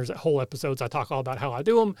articles, and there's whole episodes I talk all about how I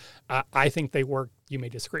do them. I think they work. You may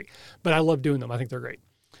disagree, but I love doing them. I think they're great.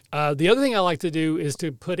 The other thing I like to do is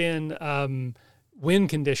to put in win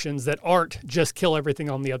conditions that aren't just kill everything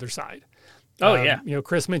on the other side.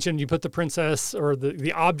 Chris mentioned you put the princess or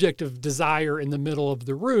the object of desire in the middle of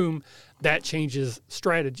the room. That changes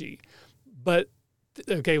strategy. But,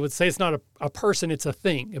 okay, let's say it's not a person, it's a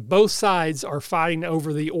thing. If both sides are fighting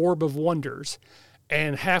over the Orb of Wonders,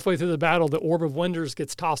 and halfway through the battle, the Orb of Wonders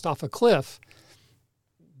gets tossed off a cliff,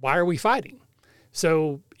 why are we fighting?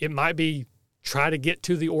 So it might be try to get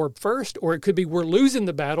to the orb first, or it could be we're losing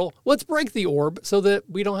the battle. Let's break the orb so that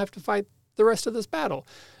we don't have to fight the rest of this battle.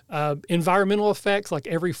 Environmental effects, like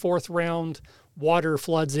every 4th round, water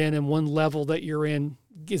floods in and one level that you're in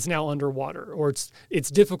is now underwater, or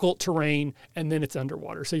it's difficult terrain and then it's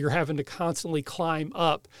underwater. So you're having to constantly climb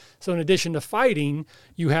up. So in addition to fighting,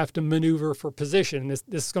 you have to maneuver for position. This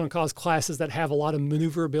is going to cause classes that have a lot of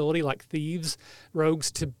maneuverability, like thieves,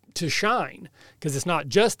 rogues, to shine, because it's not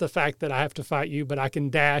just the fact that I have to fight you, but I can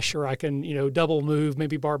dash or I can, double move.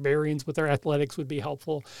 Maybe barbarians with their athletics would be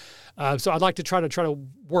helpful. So I'd like to try to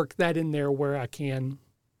work that in there where I can.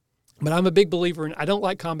 But I'm a big believer in, I don't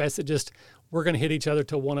like combats that just, we're going to hit each other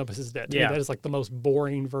till one of us is dead. To me, that is like the most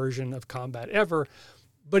boring version of combat ever.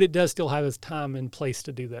 But it does still have its time and place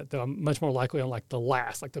to do that, though I'm much more likely on like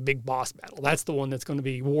the big boss battle. That's the one that's going to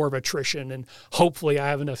be war of attrition, and hopefully I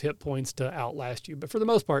have enough hit points to outlast you. But for the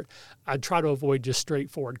most part, I'd try to avoid just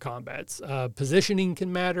straightforward combats. Positioning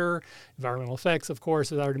can matter. Environmental effects, of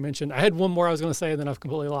course, as I already mentioned. I had one more I was going to say, and then I've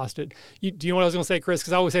completely lost it. Do you know what I was going to say, Chris?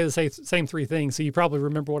 Because I always say the same 3 things, so you probably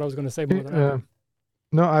remember what I was going to say more than I do.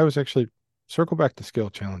 No, I was actually circle back to skill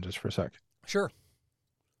challenges for a second. Sure.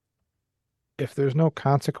 If there's no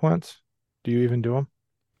consequence, do you even do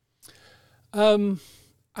them?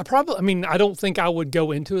 I don't think I would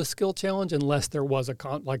go into a skill challenge unless there was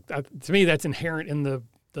to me, that's inherent in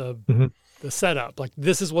the setup. Like,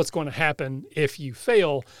 this is what's going to happen if you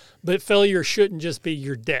fail, but failure shouldn't just be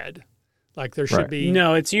you're dead. Like, there should be.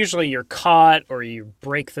 No, it's usually you're caught or you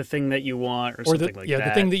break the thing that you want or something like that. Yeah,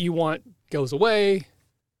 the thing that you want goes away.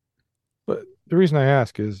 But the reason I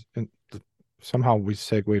ask is, somehow we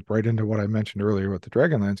segued right into what I mentioned earlier with the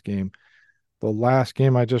Dragonlance game. The last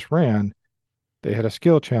game I just ran, they had a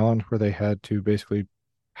skill challenge where they had to basically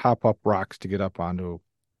hop up rocks to get up onto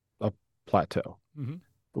a plateau. Mm-hmm.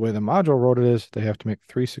 The way the module wrote it is they have to make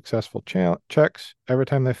 3 successful checks. Every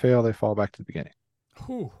time they fail, they fall back to the beginning.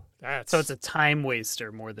 Whew, So it's a time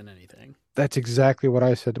waster more than anything. That's exactly what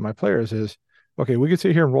I said to my players is, okay, we could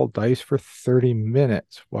sit here and roll dice for 30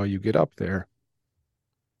 minutes while you get up there.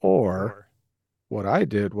 Or what I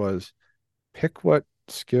did was pick what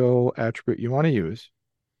skill attribute you want to use.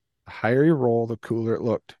 The higher you roll, the cooler it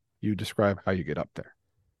looked. You describe how you get up there.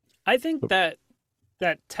 I think that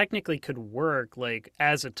technically could work like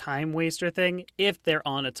as a time waster thing if they're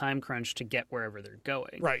on a time crunch to get wherever they're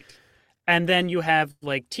going. Right. And then you have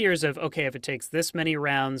like tiers of, okay, if it takes this many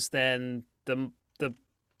rounds, then the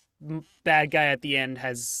bad guy at the end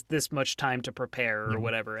has this much time to prepare or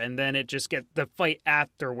whatever, and then the fight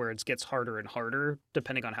afterwards gets harder and harder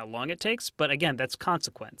depending on how long it takes. But again, that's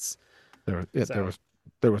consequence. There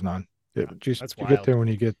was none. That's you wild. get there when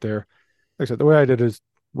you get there. Like I said, the way I did is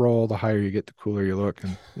roll. The higher you get, the cooler you look.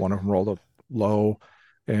 And one of them rolled up low,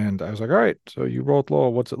 and I was like, "All right, so you rolled low.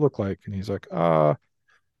 What's it look like?" And he's like,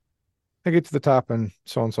 I get to the top and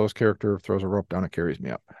so-and-so's character throws a rope down and carries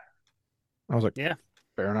me up. I was like, Yeah.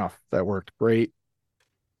 fair enough. That worked great.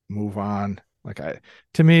 Move on.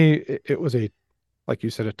 To me, it was like you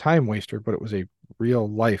said, a time waster, but it was a real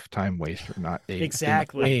life time waster, not a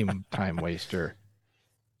Exactly. in-game time waster.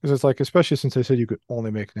 Because it's like, especially since they said you could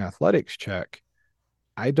only make an athletics check,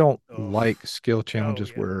 I don't like skill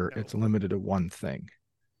challenges where it's limited to one thing.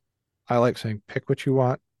 I like saying, pick what you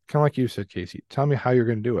want. Kind of like you said, Casey. Tell me how you're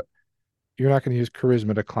going to do it. You're not going to use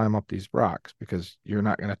charisma to climb up these rocks because you're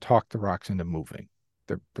not going to talk the rocks into moving.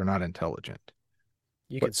 They're not intelligent.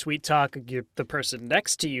 You could sweet talk the person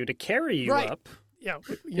next to you to carry you up. Yeah,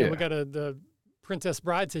 we got the Princess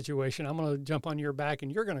Bride situation. I'm going to jump on your back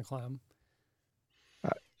and you're going to climb.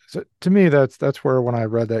 So to me, that's where when I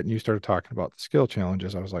read that and you started talking about the skill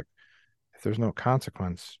challenges, I was like, if there's no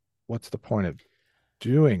consequence, what's the point of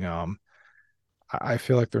doing them? I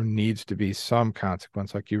feel like there needs to be some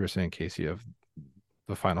consequence, like you were saying, Casey, of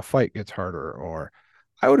the final fight gets harder. Or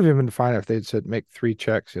I would have even been fine if they'd said make 3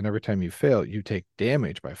 checks and every time you fail, you take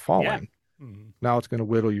damage by falling. Yeah. Now it's going to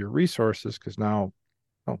whittle your resources because now,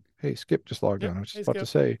 oh, hey, Skip just logged on. I was just about to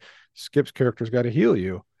say, Skip's character's got to heal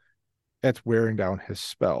you. That's wearing down his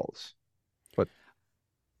spells. But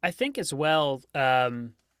I think as well,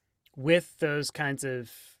 with those kinds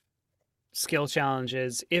of skill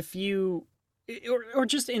challenges, if you or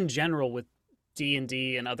just in general with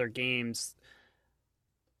D&D and other games,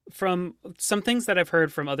 from some things that I've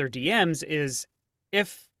heard from other DMs is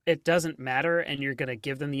if it doesn't matter and you're going to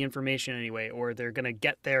give them the information anyway, or they're going to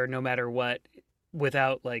get there no matter what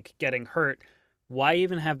without like getting hurt, why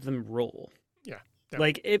even have them roll? Yeah.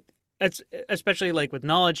 Like it's especially like with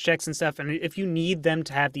knowledge checks and stuff. And if you need them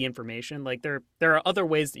to have the information, like there are other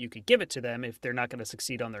ways that you could give it to them if they're not going to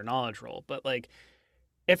succeed on their knowledge roll. But like,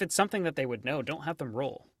 if it's something that they would know, don't have them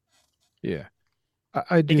roll. Yeah,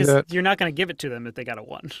 I do because that. You're not going to give it to them if they got a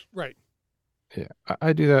 1. Right. Yeah,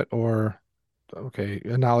 I do that. Or, okay,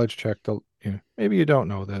 a knowledge check. Maybe you don't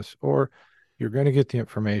know this, or you're going to get the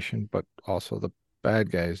information, but also the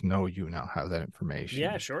bad guys know you now have that information.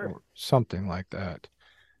 Yeah, sure. Or something like that.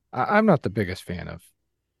 I'm not the biggest fan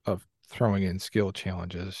of throwing in skill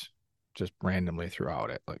challenges just randomly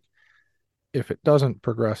throughout it. Like, if it doesn't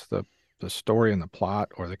progress the story and the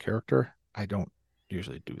plot or the character, I don't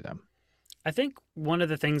usually do them. I think one of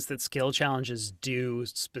the things that skill challenges do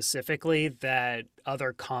specifically that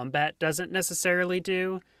other combat doesn't necessarily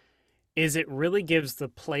do is it really gives the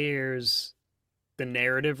players the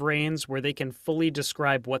narrative reins where they can fully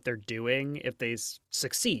describe what they're doing if they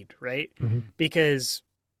succeed, right? Mm-hmm.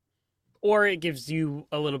 Or it gives you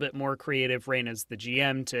a little bit more creative reign as the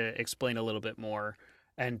GM to explain a little bit more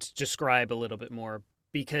and describe a little bit more.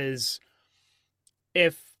 Because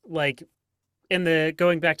if, like,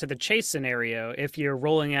 going back to the chase scenario, if you're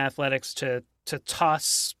rolling athletics to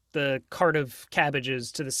toss the cart of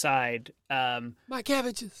cabbages to the side, my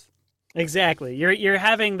cabbages. Exactly. You're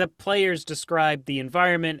having the players describe the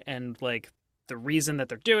environment and like the reason that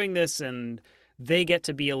they're doing this, and they get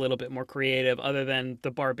to be a little bit more creative other than the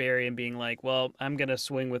barbarian being like, well, I'm going to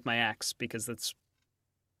swing with my axe because that's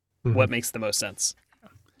what makes the most sense.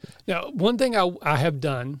 Now, one thing I have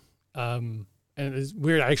done, and it's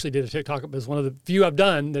weird, I actually did a TikTok, but it's one of the few I've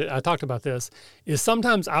done that I talked about this, is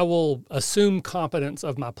sometimes I will assume competence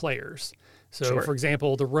of my players. So, Sure. For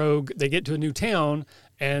example, the rogue, they get to a new town,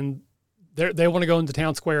 and they want to go into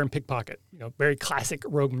town square and pickpocket. Very classic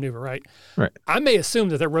rogue maneuver, right? Right. I may assume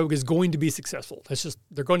that their rogue is going to be successful. That's just,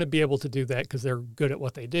 they're going to be able to do that because they're good at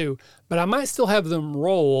what they do. But I might still have them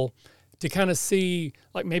roll to kind of see,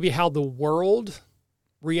 like, maybe how the world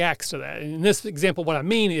reacts to that. And in this example, what I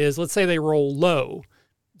mean is, let's say they roll low.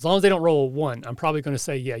 As long as they don't roll a 1, I'm probably going to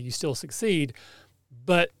say, yeah, you still succeed.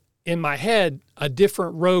 But in my head, a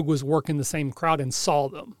different rogue was working the same crowd and saw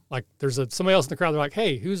them. Like, there's somebody else in the crowd. They're like,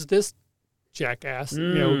 hey, who's this jackass,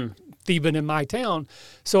 thieving in my town?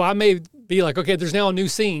 So I may be like, okay, there's now a new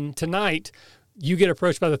scene tonight. You get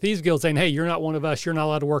approached by the Thieves Guild saying, hey, you're not one of us. You're not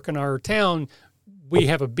allowed to work in our town. We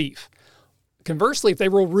have a beef. Conversely, if they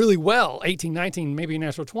roll really well, 18, 19, maybe a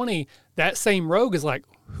natural 20, that same rogue is like,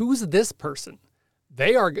 who's this person?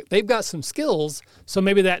 They've got some skills. So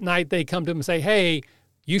maybe that night they come to him and say, hey,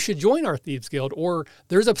 you should join our Thieves Guild, or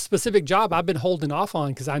there's a specific job I've been holding off on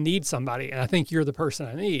because I need somebody, and I think you're the person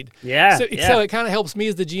I need. Yeah. So it kind of helps me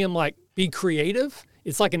as the GM, like, be creative.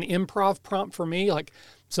 It's like an improv prompt for me. Like,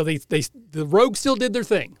 so the rogue still did their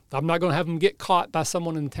thing. I'm not going to have them get caught by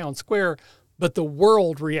someone in the town square, but the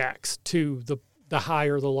world reacts to the high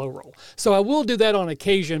or the low roll. So I will do that on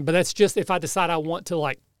occasion, but that's just if I decide I want to,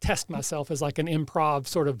 like, test myself as like an improv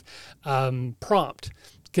sort of prompt.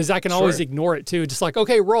 because I can always ignore it too. Just like,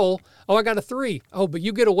 okay, roll. Oh, I got a 3. Oh, but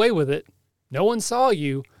you get away with it. No one saw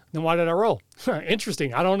you. Then why did I roll?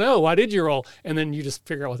 Interesting. I don't know. Why did you roll? And then you just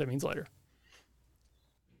figure out what that means later.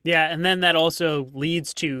 Yeah, and then that also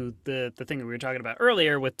leads to the thing that we were talking about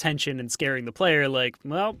earlier with tension and scaring the player. Like,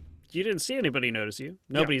 well, you didn't see anybody notice you.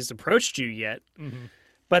 Nobody's approached you yet. Mm-hmm.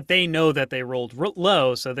 But they know that they rolled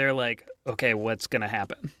low, so they're like, okay, what's going to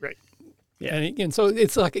happen? Right. Yeah. And again, so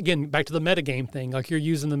it's like, again, back to the metagame thing. Like you're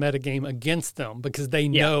using the metagame against them because they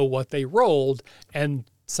know what they rolled, and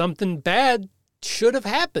something bad should have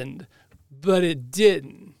happened, but it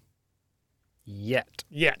didn't. Yet,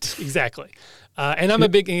 exactly. And I'm a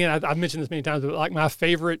big, again, I've mentioned this many times, but like my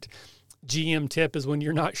favorite GM tip is when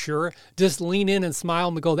you're not sure, just lean in and smile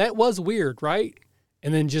and go, that was weird, right?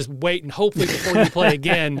 And then just wait, and hopefully before you play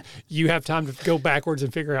again, you have time to go backwards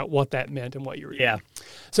and figure out what that meant and what you were doing. Yeah.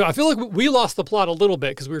 So I feel like we lost the plot a little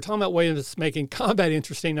bit because we were talking about ways of making combat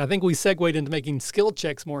interesting. I think we segued into making skill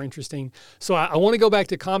checks more interesting. So I want to go back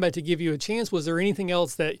to combat to give you a chance. Was there anything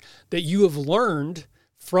else that you have learned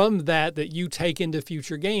from that you take into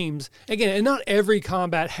future games? Again, and not every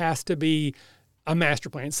combat has to be a master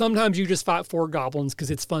plan. Sometimes you just fight 4 goblins because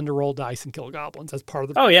it's fun to roll dice and kill goblins. That's part of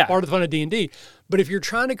the part of the fun of D&D. But if you're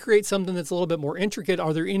trying to create something that's a little bit more intricate,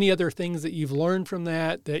 are there any other things that you've learned from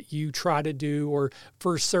that you try to do, or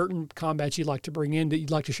for certain combats you'd like to bring in that you'd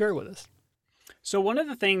like to share with us? So one of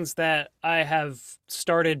the things that I have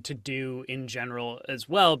started to do in general as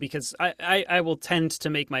well, because I will tend to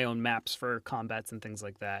make my own maps for combats and things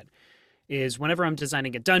like that, is whenever I'm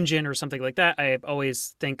designing a dungeon or something like that, I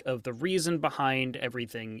always think of the reason behind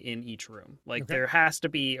everything in each room. Like there has to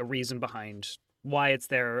be a reason behind why it's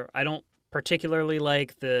there. I don't particularly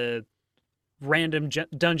like the random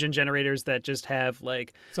dungeon generators that just have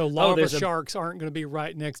like... So lava sharks aren't going to be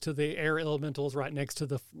right next to the air elementals, right next to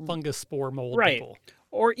the fungus spore mold people.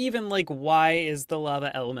 Or even like, why is the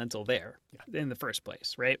lava elemental there in the first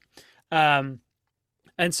place, right? And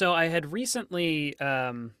so I had recently...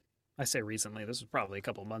 I say recently, this was probably a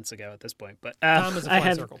couple months ago at this point, but time is a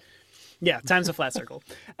flat circle. Yeah, time's a flat circle.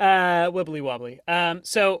 Wibbly wobbly.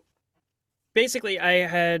 So basically I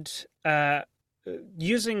had,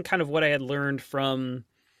 using kind of what I had learned from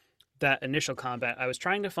that initial combat, I was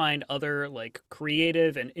trying to find other like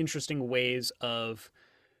creative and interesting ways of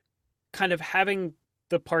kind of having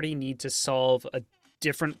the party need to solve a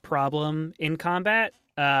different problem in combat.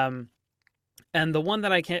 And the one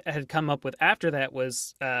that I had come up with after that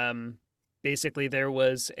was basically there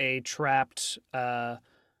was a trapped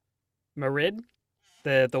Marid,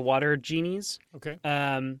 the water genies. Okay.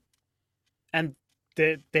 And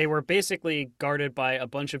they were basically guarded by a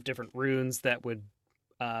bunch of different runes that would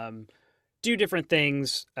do different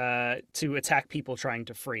things to attack people trying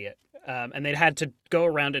to free it. And they'd had to go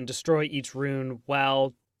around and destroy each rune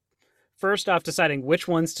while first off deciding which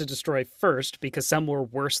ones to destroy first, because some were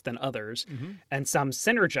worse than others, and some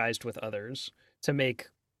synergized with others to make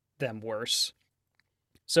them worse.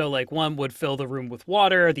 So like one would fill the room with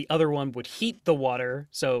water, the other one would heat the water,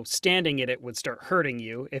 so standing in it would start hurting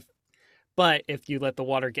you. But if you let the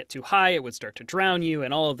water get too high, it would start to drown you,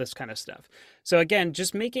 and all of this kind of stuff. So again,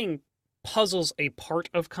 just making puzzles a part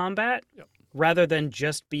of combat rather than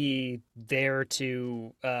just be there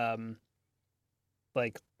to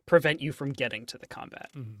like prevent you from getting to the combat.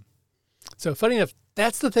 So funny enough,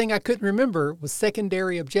 that's the thing I couldn't remember was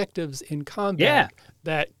secondary objectives in combat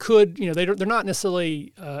that could, they're not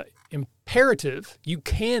necessarily imperative. You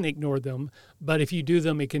can ignore them, but if you do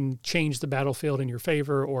them, it can change the battlefield in your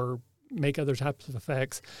favor or make other types of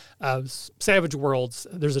effects. Savage Worlds,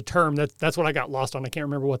 there's a term that's what I got lost on. I can't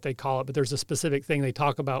remember what they call it, but there's a specific thing they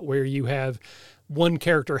talk about where you have one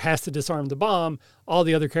character has to disarm the bomb, all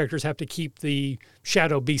the other characters have to keep the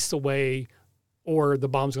shadow beasts away, or the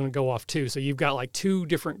bomb's going to go off too. So you've got like 2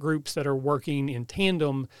 different groups that are working in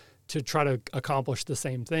tandem to try to accomplish the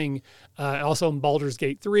same thing. Also in Baldur's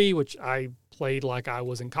Gate 3, which I played like I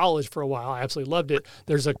was in college for a while. I absolutely loved it.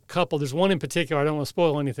 There's one in particular, I don't want to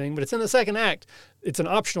spoil anything, but it's in the second act. It's an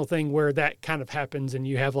optional thing where that kind of happens and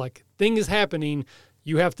you have like things happening,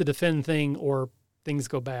 you have to defend thing or things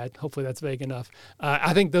go bad. Hopefully that's vague enough.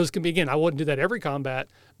 I think those can be, again, I wouldn't do that every combat,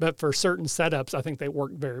 but for certain setups, I think they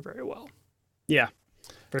work very, very well. Yeah.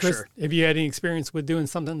 For Chris, sure. Have you had any experience with doing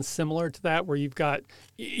something similar to that where you've got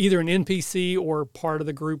either an NPC or part of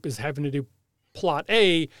the group is having to do plot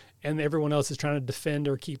A and everyone else is trying to defend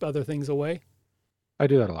or keep other things away? I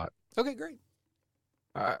do that a lot. Okay, great.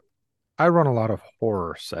 I run a lot of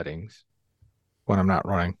horror settings when I'm not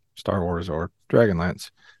running Star Wars or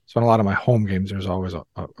Dragonlance. So in a lot of my home games, there's always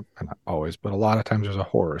not always, but a lot of times there's a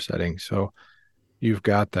horror setting. So you've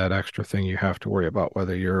got that extra thing you have to worry about,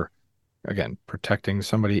 whether you're, again, protecting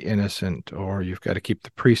somebody innocent, or you've got to keep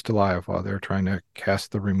the priest alive while they're trying to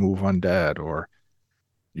cast the remove undead, or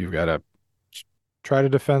you've got to try to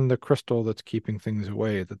defend the crystal that's keeping things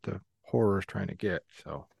away that the horror is trying to get.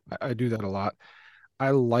 So I do that a lot.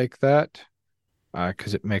 I like that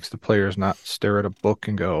because it makes the players not stare at a book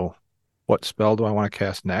and go, what spell do I want to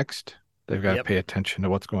cast next? They've got to pay attention to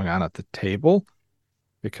what's going on at the table,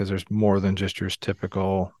 because there's more than just your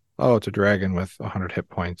typical, oh, it's a dragon with 100 hit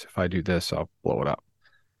points. If I do this, I'll blow it up.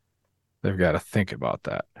 They've got to think about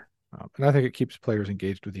that. And I think it keeps players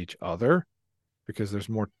engaged with each other because there's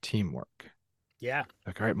more teamwork. Yeah.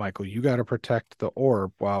 Like, all right, Michael, you got to protect the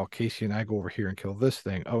orb while Casey and I go over here and kill this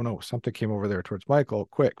thing. Oh, no, something came over there towards Michael.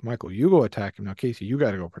 Quick, Michael, you go attack him. Now, Casey, you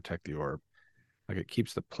got to go protect the orb. Like, it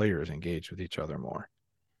keeps the players engaged with each other more.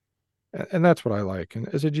 And that's what I like. And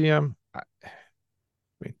as a GM, I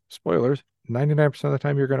mean, spoilers, 99% of the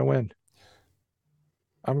time you're going to win.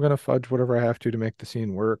 I'm going to fudge whatever I have to make the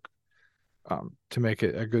scene work, to make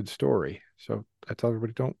it a good story. So I tell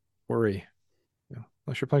everybody, don't worry. You know,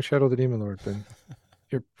 unless you're playing Shadow of the Demon Lord, then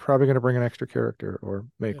you're probably going to bring an extra character or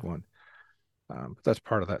make one. But that's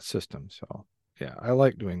part of that system. So yeah, I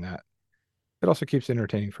like doing that. It also keeps it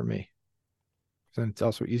entertaining for me. Then it's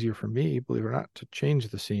also easier for me, believe it or not, to change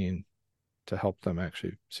the scene to help them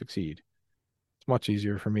actually succeed. It's much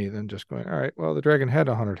easier for me than just going, all right, well, the dragon had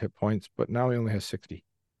 100 hit points, but now he only has 60.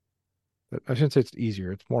 But I shouldn't say it's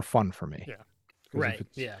easier. It's more fun for me. Yeah. Right.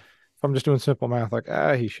 If I'm just doing simple math, like,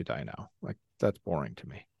 he should die now. Like, that's boring to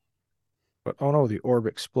me. But, oh no, the orb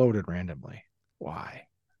exploded randomly. Why?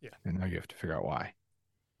 Yeah. And now you have to figure out why.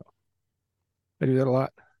 So, I do that a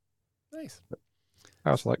lot. Nice. But I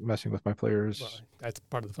also like messing with my players. Well, that's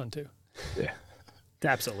part of the fun too. Yeah.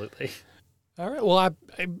 Absolutely. All right. Well,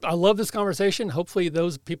 I love this conversation. Hopefully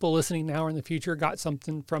those people listening now or in the future got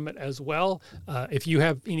something from it as well. If you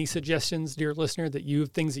have any suggestions, dear listener,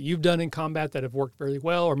 things that you've done in combat that have worked very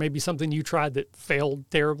well, or maybe something you tried that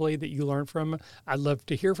failed terribly that you learned from, I'd love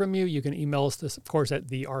to hear from you. You can email us this, of course, at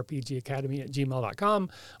therpgacademy@gmail.com,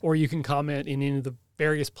 or you can comment in any of the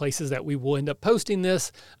various places that we will end up posting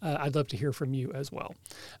this. I'd love to hear from you as well.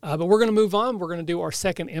 But we're going to move on. We're going to do our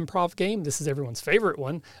second improv game. This is everyone's favorite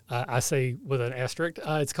one. I say with an asterisk.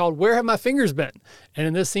 It's called Where Have My Fingers Been? And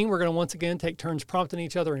in this scene, we're going to once again take turns prompting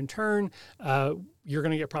each other in turn. You're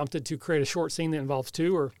going to get prompted to create a short scene that involves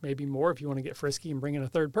two or maybe more if you want to get frisky and bring in a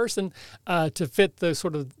third person to fit the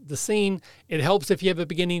sort of the scene. It helps if you have a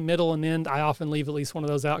beginning, middle, and end. I often leave at least one of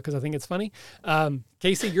those out because I think it's funny.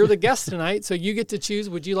 Casey, you're the guest tonight, so you get to choose.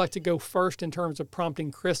 Would you like to go first in terms of prompting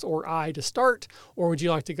Chris or I to start, or would you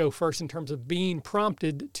like to go first in terms of being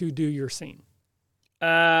prompted to do your scene?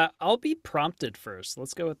 I'll be prompted first.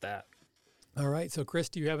 Let's go with that. All right. So, Chris,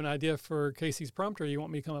 do you have an idea for Casey's prompt, or do you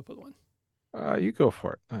want me to come up with one? You go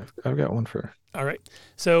for it. I've got one for. All right.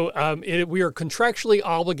 So we are contractually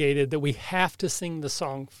obligated that we have to sing the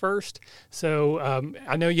song first. So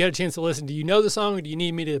I know you had a chance to listen. Do you know the song, or do you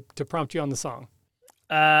need me to prompt you on the song?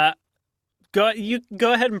 Go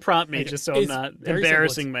ahead and prompt me, just so I'm not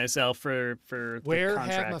embarrassing myself for Where the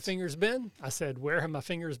contract. have my fingers been? I said, where have my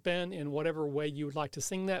fingers been? In whatever way you would like to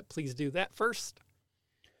sing that, please do that first.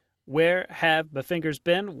 Where have my fingers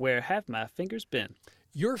been? Where have my fingers been?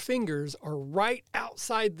 Your fingers are right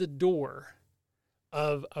outside the door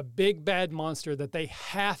of a big bad monster that they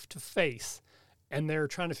have to face, and they're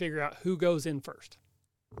trying to figure out who goes in first.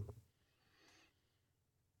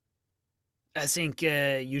 I think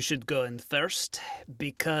you should go in first,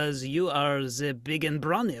 because you are the big and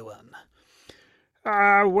brawny one.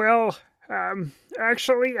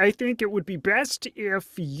 Actually, I think it would be best if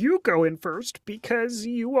you go in first, because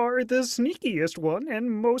you are the sneakiest one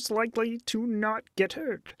and most likely to not get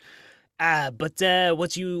hurt. But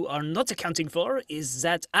what you are not accounting for is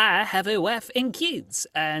that I have a wife and kids,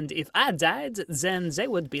 and if I died, then they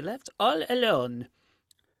would be left all alone.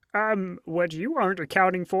 What you aren't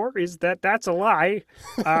accounting for is that that's a lie.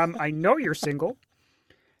 I know you're single,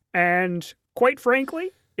 and quite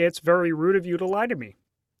frankly, it's very rude of you to lie to me.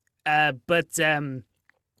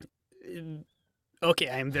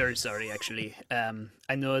 Okay, I'm very sorry, actually.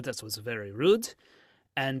 I know that was very rude,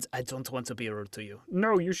 and I don't want to be rude to you.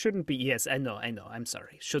 No, you shouldn't be. Yes, I know, I'm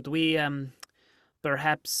sorry. Should we,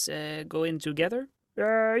 perhaps, go in together?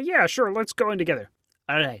 Yeah, sure, let's go in together.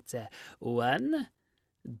 All right, 1,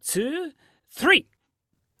 2, 3.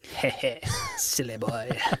 Hehe, silly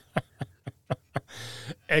boy.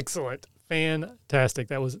 Excellent. Fantastic.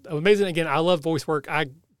 That was amazing. Again, I love voice work. I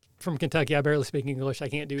from Kentucky. I barely speak English. I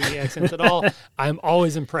can't do any accents at all. I'm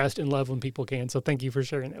always impressed and love when people can. So thank you for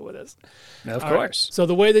sharing that with us. Of All course. Right. So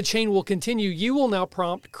the way the chain will continue, you will now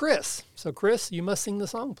prompt Chris. So Chris, you must sing the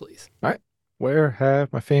song, please. All right. Where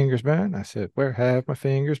have my fingers been? I said, where have my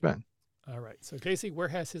fingers been? All right. So Casey, where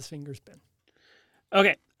has his fingers been?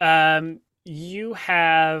 Okay. You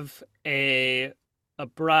have a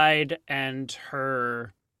bride and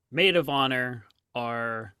her maid of honor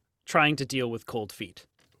are trying to deal with cold feet.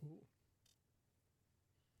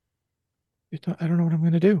 I don't know what I'm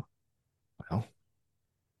going to do. Well,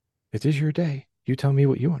 it is your day. You tell me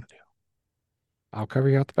what you want to do. I'll cover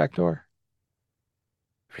you out the back door.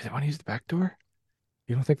 You really want to use the back door?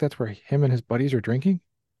 You don't think that's where him and his buddies are drinking?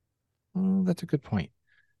 Oh, that's a good point.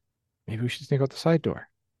 Maybe we should sneak out the side door.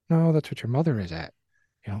 No, that's what your mother is at.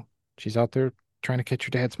 She's out there trying to catch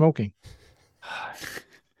your dad smoking.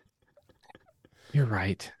 You're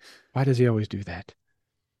right. Why does he always do that?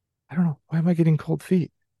 I don't know. Why am I getting cold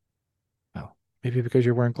feet? Well, maybe because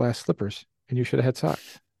you're wearing glass slippers and you should have had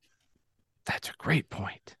socks. That's a great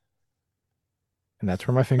point. And that's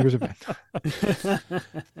where my fingers have been.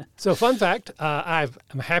 So fun fact, I'm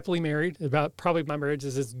happily married. Probably my marriage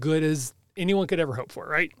is as good as anyone could ever hope for,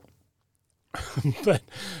 right? But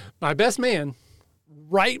my best man,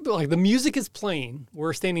 right, like the music is playing.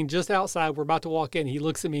 We're standing just outside. We're about to walk in. He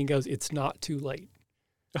looks at me and goes, "It's not too late.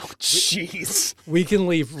 Oh, jeez. We can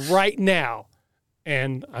leave right now."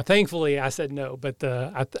 And thankfully I said no, but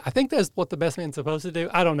I think that's what the best man's supposed to do.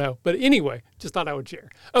 I don't know. But anyway, just thought I would share.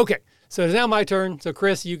 Okay, so it's now my turn. So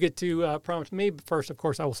Chris, you get to prompt me. But first, of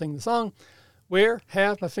course, I will sing the song. Where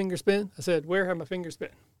have my fingers been? I said, where have my fingers been?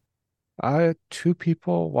 Two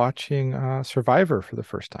people watching Survivor for the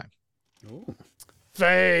first time. Ooh.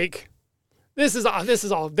 Fake. This is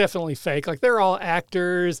all definitely fake. Like they're all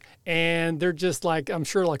actors, and they're just like, I'm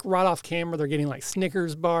sure, like right off camera, they're getting like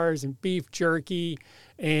Snickers bars and beef jerky,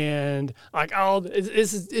 and like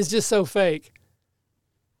it's just so fake.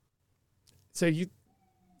 So you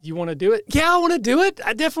want to do it? Yeah, I want to do it.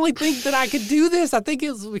 I definitely think that I could do this. I think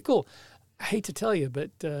it'll be cool. I hate to tell you,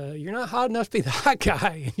 but you're not hot enough to be the hot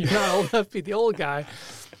guy, and you're not old enough to be the old guy.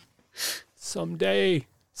 Someday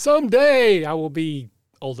I will be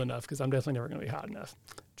old enough, because I'm definitely never going to be hot enough.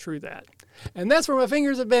 True that. And that's where my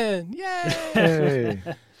fingers have been. Yay! Hey.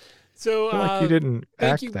 So Like you didn't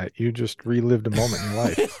act you. that. You just relived a moment in your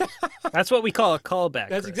life. That's what we call a callback.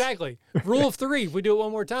 That's Chris. exactly. Rule of 3. If we do it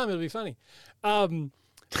one more time, it'll be funny.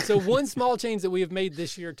 So one small change that we have made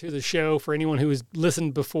this year to the show, for anyone who has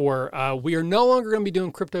listened before, we are no longer going to be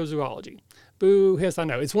doing cryptozoology. Boo, yes, I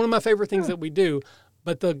know. It's one of my favorite things that we do.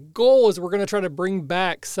 But the goal is we're going to try to bring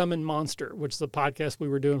back Summon Monster, which is a podcast we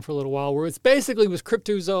were doing for a little while, where it's basically was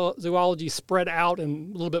cryptozoology spread out and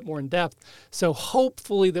a little bit more in depth. So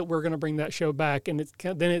hopefully that we're going to bring that show back, and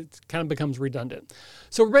then it kind of becomes redundant.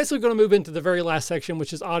 So we're basically going to move into the very last section,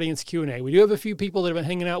 which is audience Q&A. We do have a few people that have been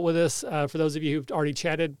hanging out with us. For those of you who've already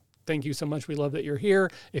chatted, thank you so much. We love that you're here.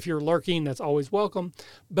 If you're lurking, that's always welcome.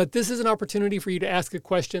 But this is an opportunity for you to ask a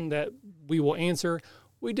question that we will answer.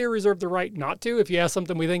 We do reserve the right not to if you ask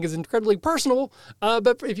something we think is incredibly personal.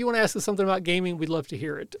 But if you want to ask us something about gaming, we'd love to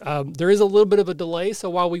hear it. There is a little bit of a delay, so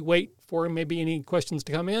while we wait for maybe any questions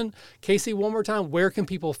to come in, Casey, one more time, where can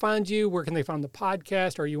people find you? Where can they find the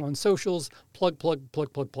podcast? Are you on socials? Plug,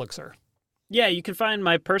 sir. Yeah, you can find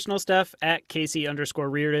my personal stuff at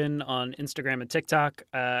Casey_Reardon on Instagram and TikTok.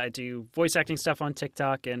 I do voice acting stuff on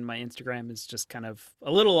TikTok, and my Instagram is just kind of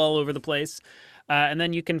a little all over the place. And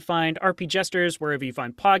then you can find RP Jesters wherever you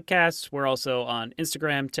find podcasts. We're also on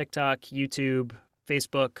Instagram, TikTok, YouTube,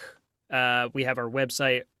 Facebook. We have our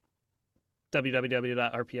website,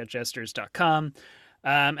 www.rpjesters.com.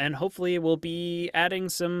 And hopefully we'll be adding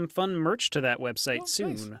some fun merch to that website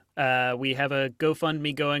soon. Nice. We have a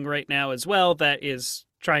GoFundMe going right now as well that is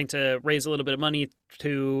trying to raise a little bit of money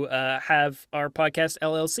to have our podcast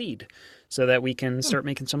LLC'd so that we can start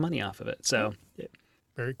making some money off of it. So...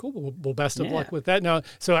 Very cool. Well, best of luck with that. Now,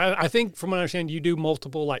 so I think from what I understand, you do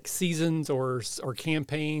multiple like seasons or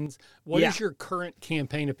campaigns. What is your current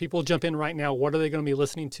campaign? If people jump in right now, what are they going to be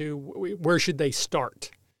listening to? Where should they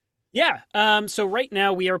start? Yeah. So right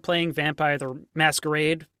now we are playing Vampire the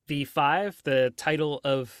Masquerade V5. The title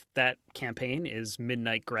of that campaign is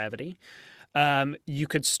Midnight Gravity. You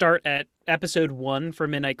could start at episode 1 for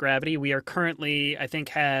Midnight Gravity. We are currently, I think,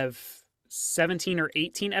 have 17 or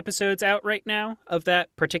 18 episodes out right now of that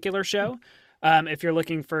particular show. If you're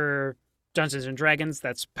looking for Dungeons and Dragons,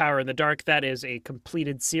 that's Power in the Dark. That is a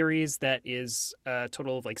completed series that is a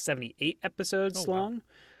total of like 78 episodes long.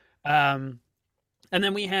 And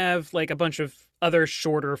then we have like a bunch of other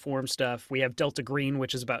shorter form stuff. We have Delta Green,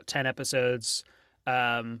 which is about 10 episodes.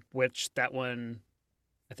 which that one,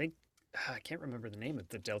 I think, I can't remember the name of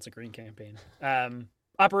the Delta Green campaign.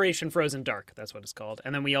 Operation Frozen Dark, that's what it's called.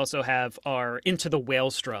 And then we also have our Into the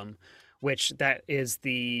Whalestrom, which that is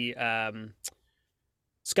the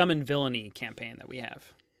Scum and Villainy campaign that we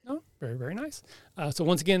have. Oh, very, very nice. So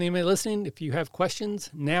once again, anybody listening, if you have questions,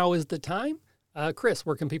 now is the time. Chris,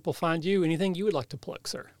 where can people find you? Anything you would like to plug,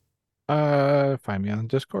 sir? Find me on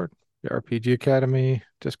Discord. The RPG Academy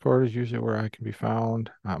Discord is usually where I can be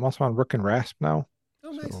found. I'm also on Rook and Rasp now.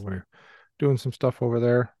 Oh, nice. So we're doing some stuff over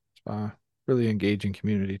there. It's really engaging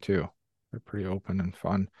community too. They're pretty open and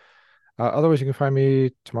fun. Otherwise, you can find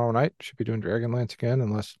me tomorrow night. Should be doing Dragonlance again,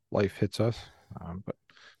 unless life hits us. But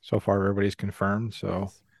so far, everybody's confirmed,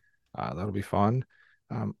 so that'll be fun.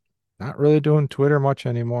 Not really doing Twitter much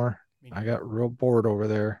anymore. I got real bored over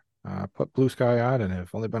there. Put Blue Sky on, and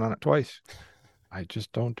I've only been on it twice. I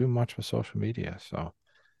just don't do much with social media, so.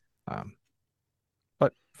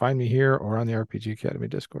 But find me here or on the RPG Academy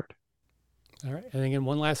Discord. All right. And again,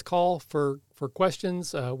 one last call for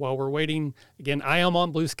questions while we're waiting. Again, I am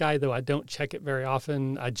on Blue Sky, though I don't check it very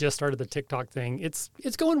often. I just started the TikTok thing. It's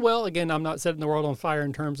going well. Again, I'm not setting the world on fire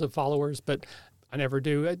in terms of followers, but I never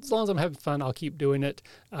do. As long as I'm having fun, I'll keep doing it.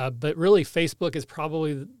 But really, Facebook is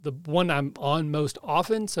probably the one I'm on most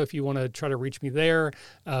often. So if you want to try to reach me there,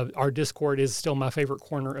 our Discord is still my favorite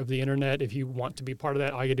corner of the internet. If you want to be part of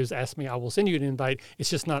that, all you do is ask me. I will send you an invite. It's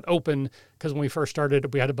just not open because when we first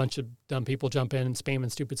started, we had a bunch of dumb people jump in and spam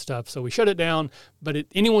and stupid stuff. So we shut it down. But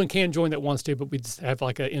anyone can join that wants to, but we just have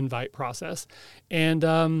like an invite process. And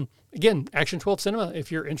again, Action 12 Cinema,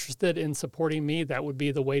 if you're interested in supporting me, that would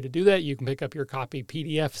be the way to do that. You can pick up your copy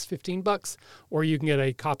PDFs, $15, or you can get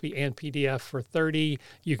a copy and PDF for $30.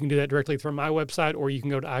 You can do that directly from my website, or you can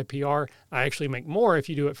go to IPR. I actually make more if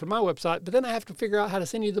you do it from my website, but then I have to figure out how to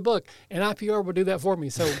send you the book, and IPR will do that for me.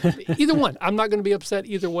 So either one, I'm not going to be upset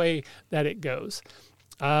either way that it goes.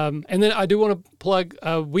 And then I do want to plug,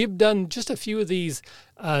 we've done just a few of these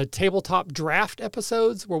tabletop draft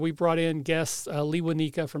episodes where we brought in guests, Lee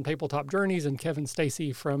Wanika from Tabletop Journeys and Kevin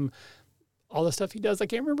Stacy from all the stuff he does. I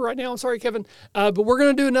can't remember right now. I'm sorry, Kevin. But we're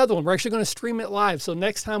going to do another one. We're actually going to stream it live. So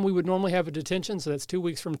next time we would normally have a detention. So that's 2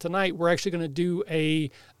 weeks from tonight. We're actually going to do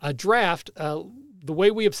a draft. The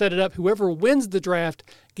way we have set it up, whoever wins the draft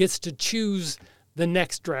gets to choose the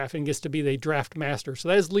next draft and gets to be the draft master. So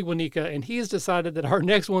that is Lee Wanika, and he has decided that our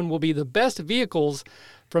next one will be the best vehicles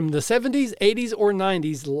from the 70s, 80s, or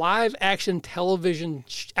 90s live action television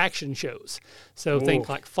action shows. So think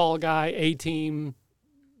like Fall Guy, A-Team,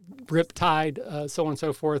 Riptide, so on and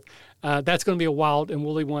so forth. That's going to be a wild and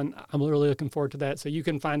woolly one. I'm really looking forward to that. So you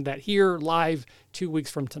can find that here live 2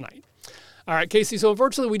 weeks from tonight. All right, Casey, so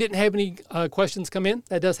unfortunately we didn't have any questions come in.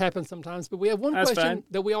 That does happen sometimes, but we have one question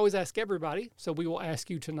that we always ask everybody, so we will ask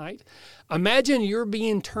you tonight. Imagine you're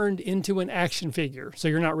being turned into an action figure, so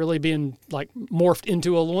you're not really being like morphed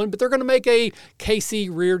into a one, but they're going to make a Casey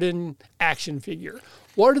Reardon action figure.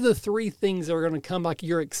 What are the three things that are going to come like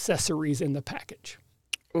your accessories in the package?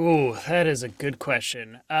 Ooh, that is a good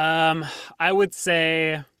question. I would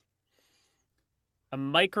say a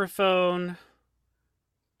microphone,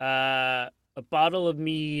 a bottle of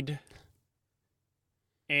mead,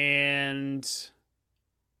 and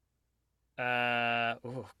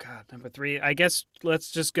number three. I guess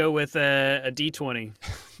let's just go with a D20.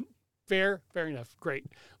 Fair enough. Great.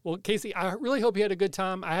 Well, Casey, I really hope you had a good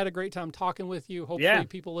time. I had a great time talking with you. Hopefully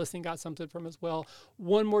people listening got something from as well.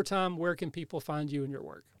 One more time, where can people find you and your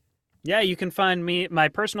work? Yeah, you can find my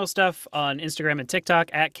personal stuff on Instagram and TikTok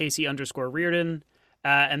at Casey_Reardon.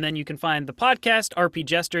 And then you can find the podcast, RP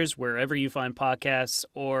Jesters, wherever you find podcasts,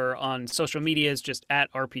 or on social medias, just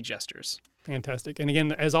at RP Jesters. Fantastic. And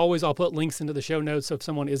again, as always, I'll put links into the show notes. So if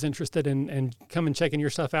someone is interested in coming checking your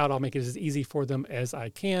stuff out, I'll make it as easy for them as I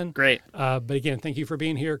can. Great. But again, thank you for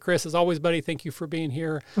being here. Chris, as always, buddy, thank you for being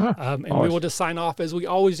here. And we will just sign off as we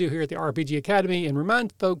always do here at the RPG Academy and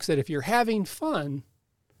remind folks that if you're having fun,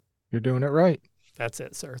 you're doing it right. That's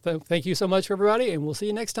it, sir. Thank you so much, everybody, and we'll see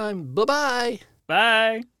you next time. Bye-bye.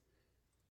 Bye.